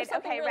excited. There's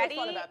something Okay, really ready?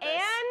 fun about this.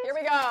 And here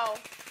we go.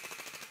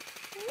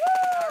 Woo!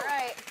 All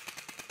right.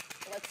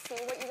 Let's see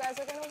what you guys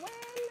are going to win.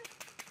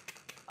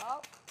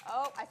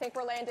 Oh, I think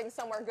we're landing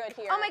somewhere good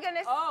here. Oh my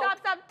goodness. Oh.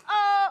 Stop.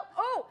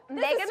 Oh, this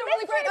Mega is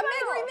really great.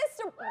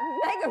 mystery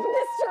Mega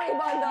mystery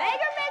bundle.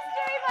 Mega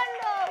mystery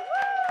bundle.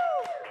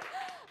 Woo!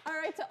 All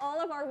right, to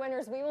all of our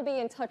winners, we will be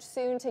in touch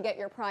soon to get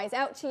your prize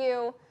out to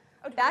you.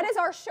 That is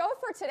our show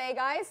for today,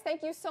 guys.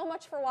 Thank you so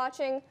much for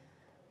watching.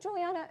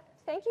 Juliana,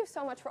 thank you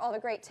so much for all the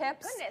great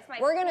tips. Goodness,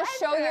 we're going to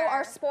show you pleasure.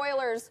 our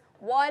spoilers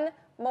one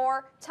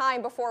more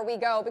time before we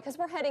go because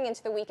we're heading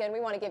into the weekend. We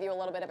want to give you a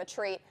little bit of a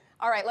treat.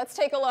 All right, let's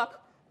take a look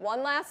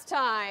one last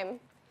time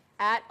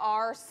at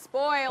our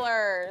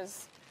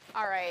spoilers.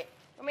 All right,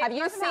 Have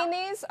you seen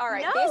these? All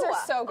right, No. these are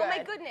so good. Oh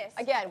my goodness.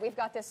 Again, we've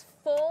got this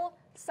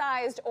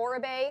full-sized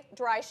Oribe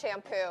dry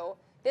shampoo.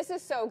 This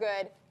is so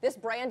good. This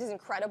brand is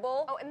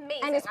incredible. Oh,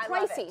 amazing. And it's I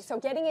love pricey, it. so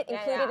getting it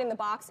included yeah. in the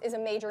box is a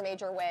major,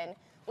 major win.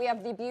 We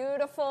have the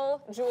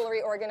beautiful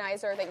jewelry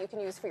organizer that you can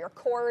use for your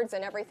cords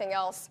and everything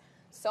else.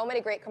 So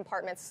many great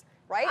compartments,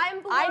 right?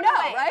 I'm blown I know,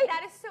 away. right?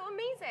 That is so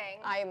amazing.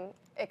 I'm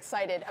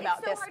excited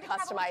about so this hard to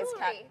travel customized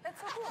cat. jewelry.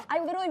 That's so cool.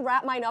 I literally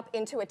wrap mine up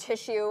into a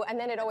tissue, and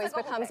then it always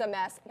like a whole becomes a thing.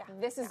 mess.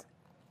 This is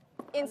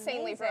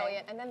insanely Amazing.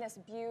 brilliant. And then this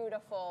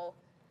beautiful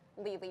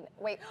Lily.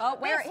 Wait, oh,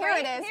 here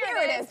right? it is. Here Here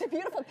it it is. is. The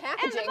beautiful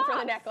packaging for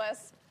the box.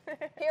 necklace.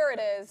 Here it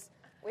is.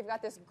 We've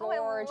got this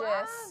gorgeous I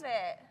love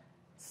it.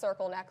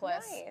 circle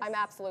necklace. Nice. I'm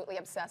absolutely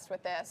obsessed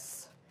with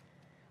this.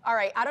 All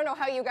right, I don't know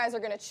how you guys are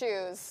going to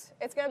choose.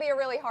 It's going to be a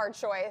really hard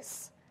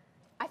choice.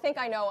 I think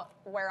I know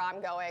where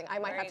I'm going. I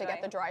might Where have are to you get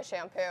going? the dry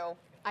shampoo.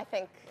 I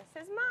think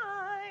This is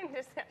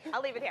mine.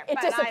 I'll leave it here. it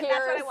but disappears.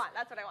 that's what I want.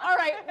 That's what I want. All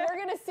right, we're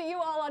going to see you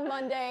all on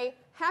Monday.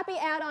 Happy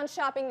add-on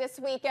shopping this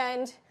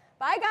weekend.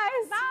 Bye,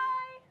 guys. Bye.